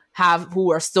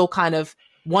who are still kind of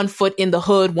 1 foot in the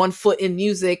hood, 1 foot in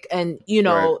music, and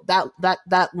Right.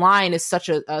 that line is such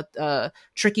a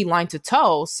tricky line to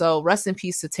toe. So rest in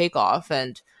peace to Takeoff,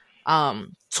 and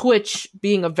Twitch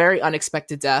being a very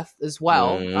unexpected death as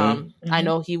well. I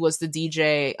know he was the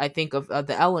DJ, I think, of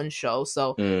the Ellen show,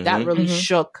 so that really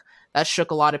shook a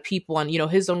lot of people. And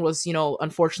his own was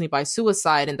unfortunately by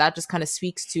suicide, and that just kind of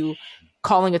speaks to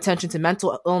calling attention to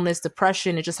mental illness,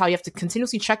 depression, and just how you have to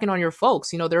continuously check in on your folks.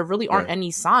 There really aren't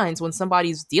any signs when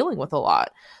somebody's dealing with a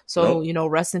lot. So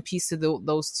rest in peace to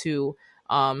those two.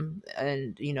 And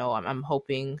I'm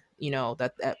hoping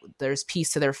that there's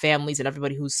peace to their families and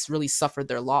everybody who's really suffered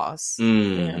their loss.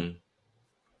 Yeah.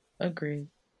 Agreed.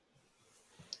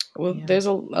 Well, there's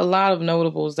a lot of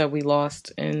notables that we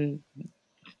lost in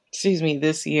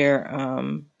this year.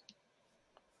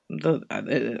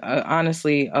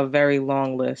 Honestly, a very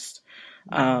long list.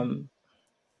 Clarence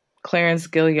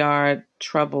Gilliard,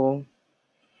 Trouble,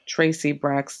 Tracy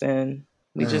Braxton.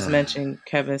 We just mentioned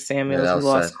Kevin Samuels. We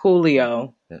lost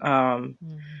Coolio.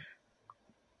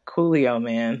 Coolio,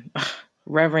 man.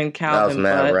 Reverend Calvin.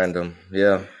 That was mad random.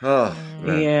 Yeah. Oh,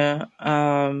 man. Yeah.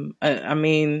 I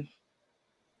mean,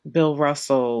 Bill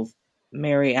Russell,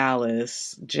 Mary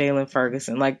Alice, Jalen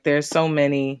Ferguson. Like, there's so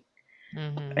many.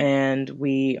 And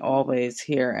we always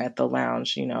here at the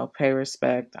lounge, pay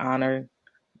respect, honor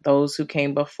those who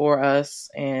came before us,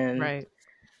 and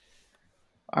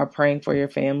are praying for your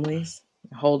families,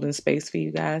 holding space for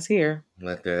you guys here.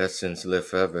 Let their essence live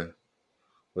forever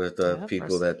with the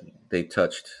people that they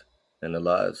touched and the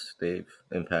lives they've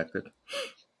impacted.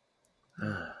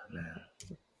 Man.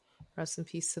 Rest in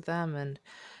peace to them. And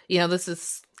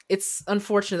it's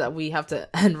unfortunate that we have to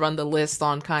run the list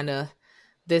on kind of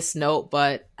this note,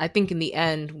 but I think in the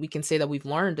end we can say that we've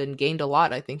learned and gained a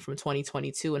lot, I think, from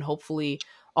 2022, and hopefully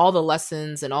all the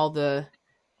lessons and all the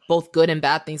both good and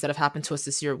bad things that have happened to us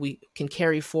this year we can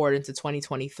carry forward into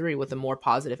 2023 with a more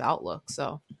positive outlook.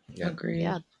 So Agreed.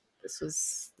 This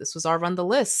was our run the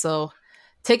list, so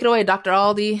take it away, Dr.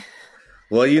 Aldi.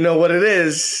 Well, you know what it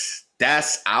is.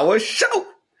 That's our show.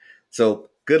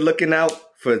 So good looking out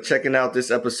for checking out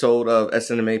this episode of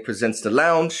SNMA Presents The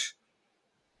Lounge.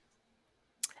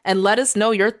 And let us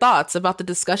know your thoughts about the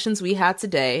discussions we had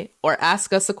today, or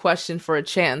ask us a question for a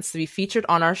chance to be featured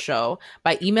on our show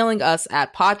by emailing us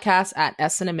at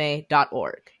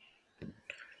podcast@snma.org.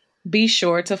 Be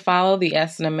sure to follow the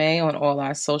SNMA on all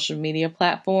our social media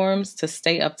platforms to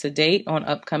stay up to date on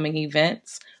upcoming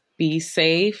events. Be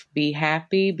safe, be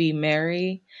happy, be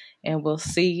merry, and we'll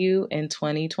see you in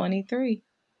 2023.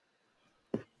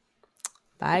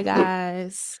 Bye,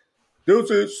 guys.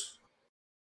 Deuces.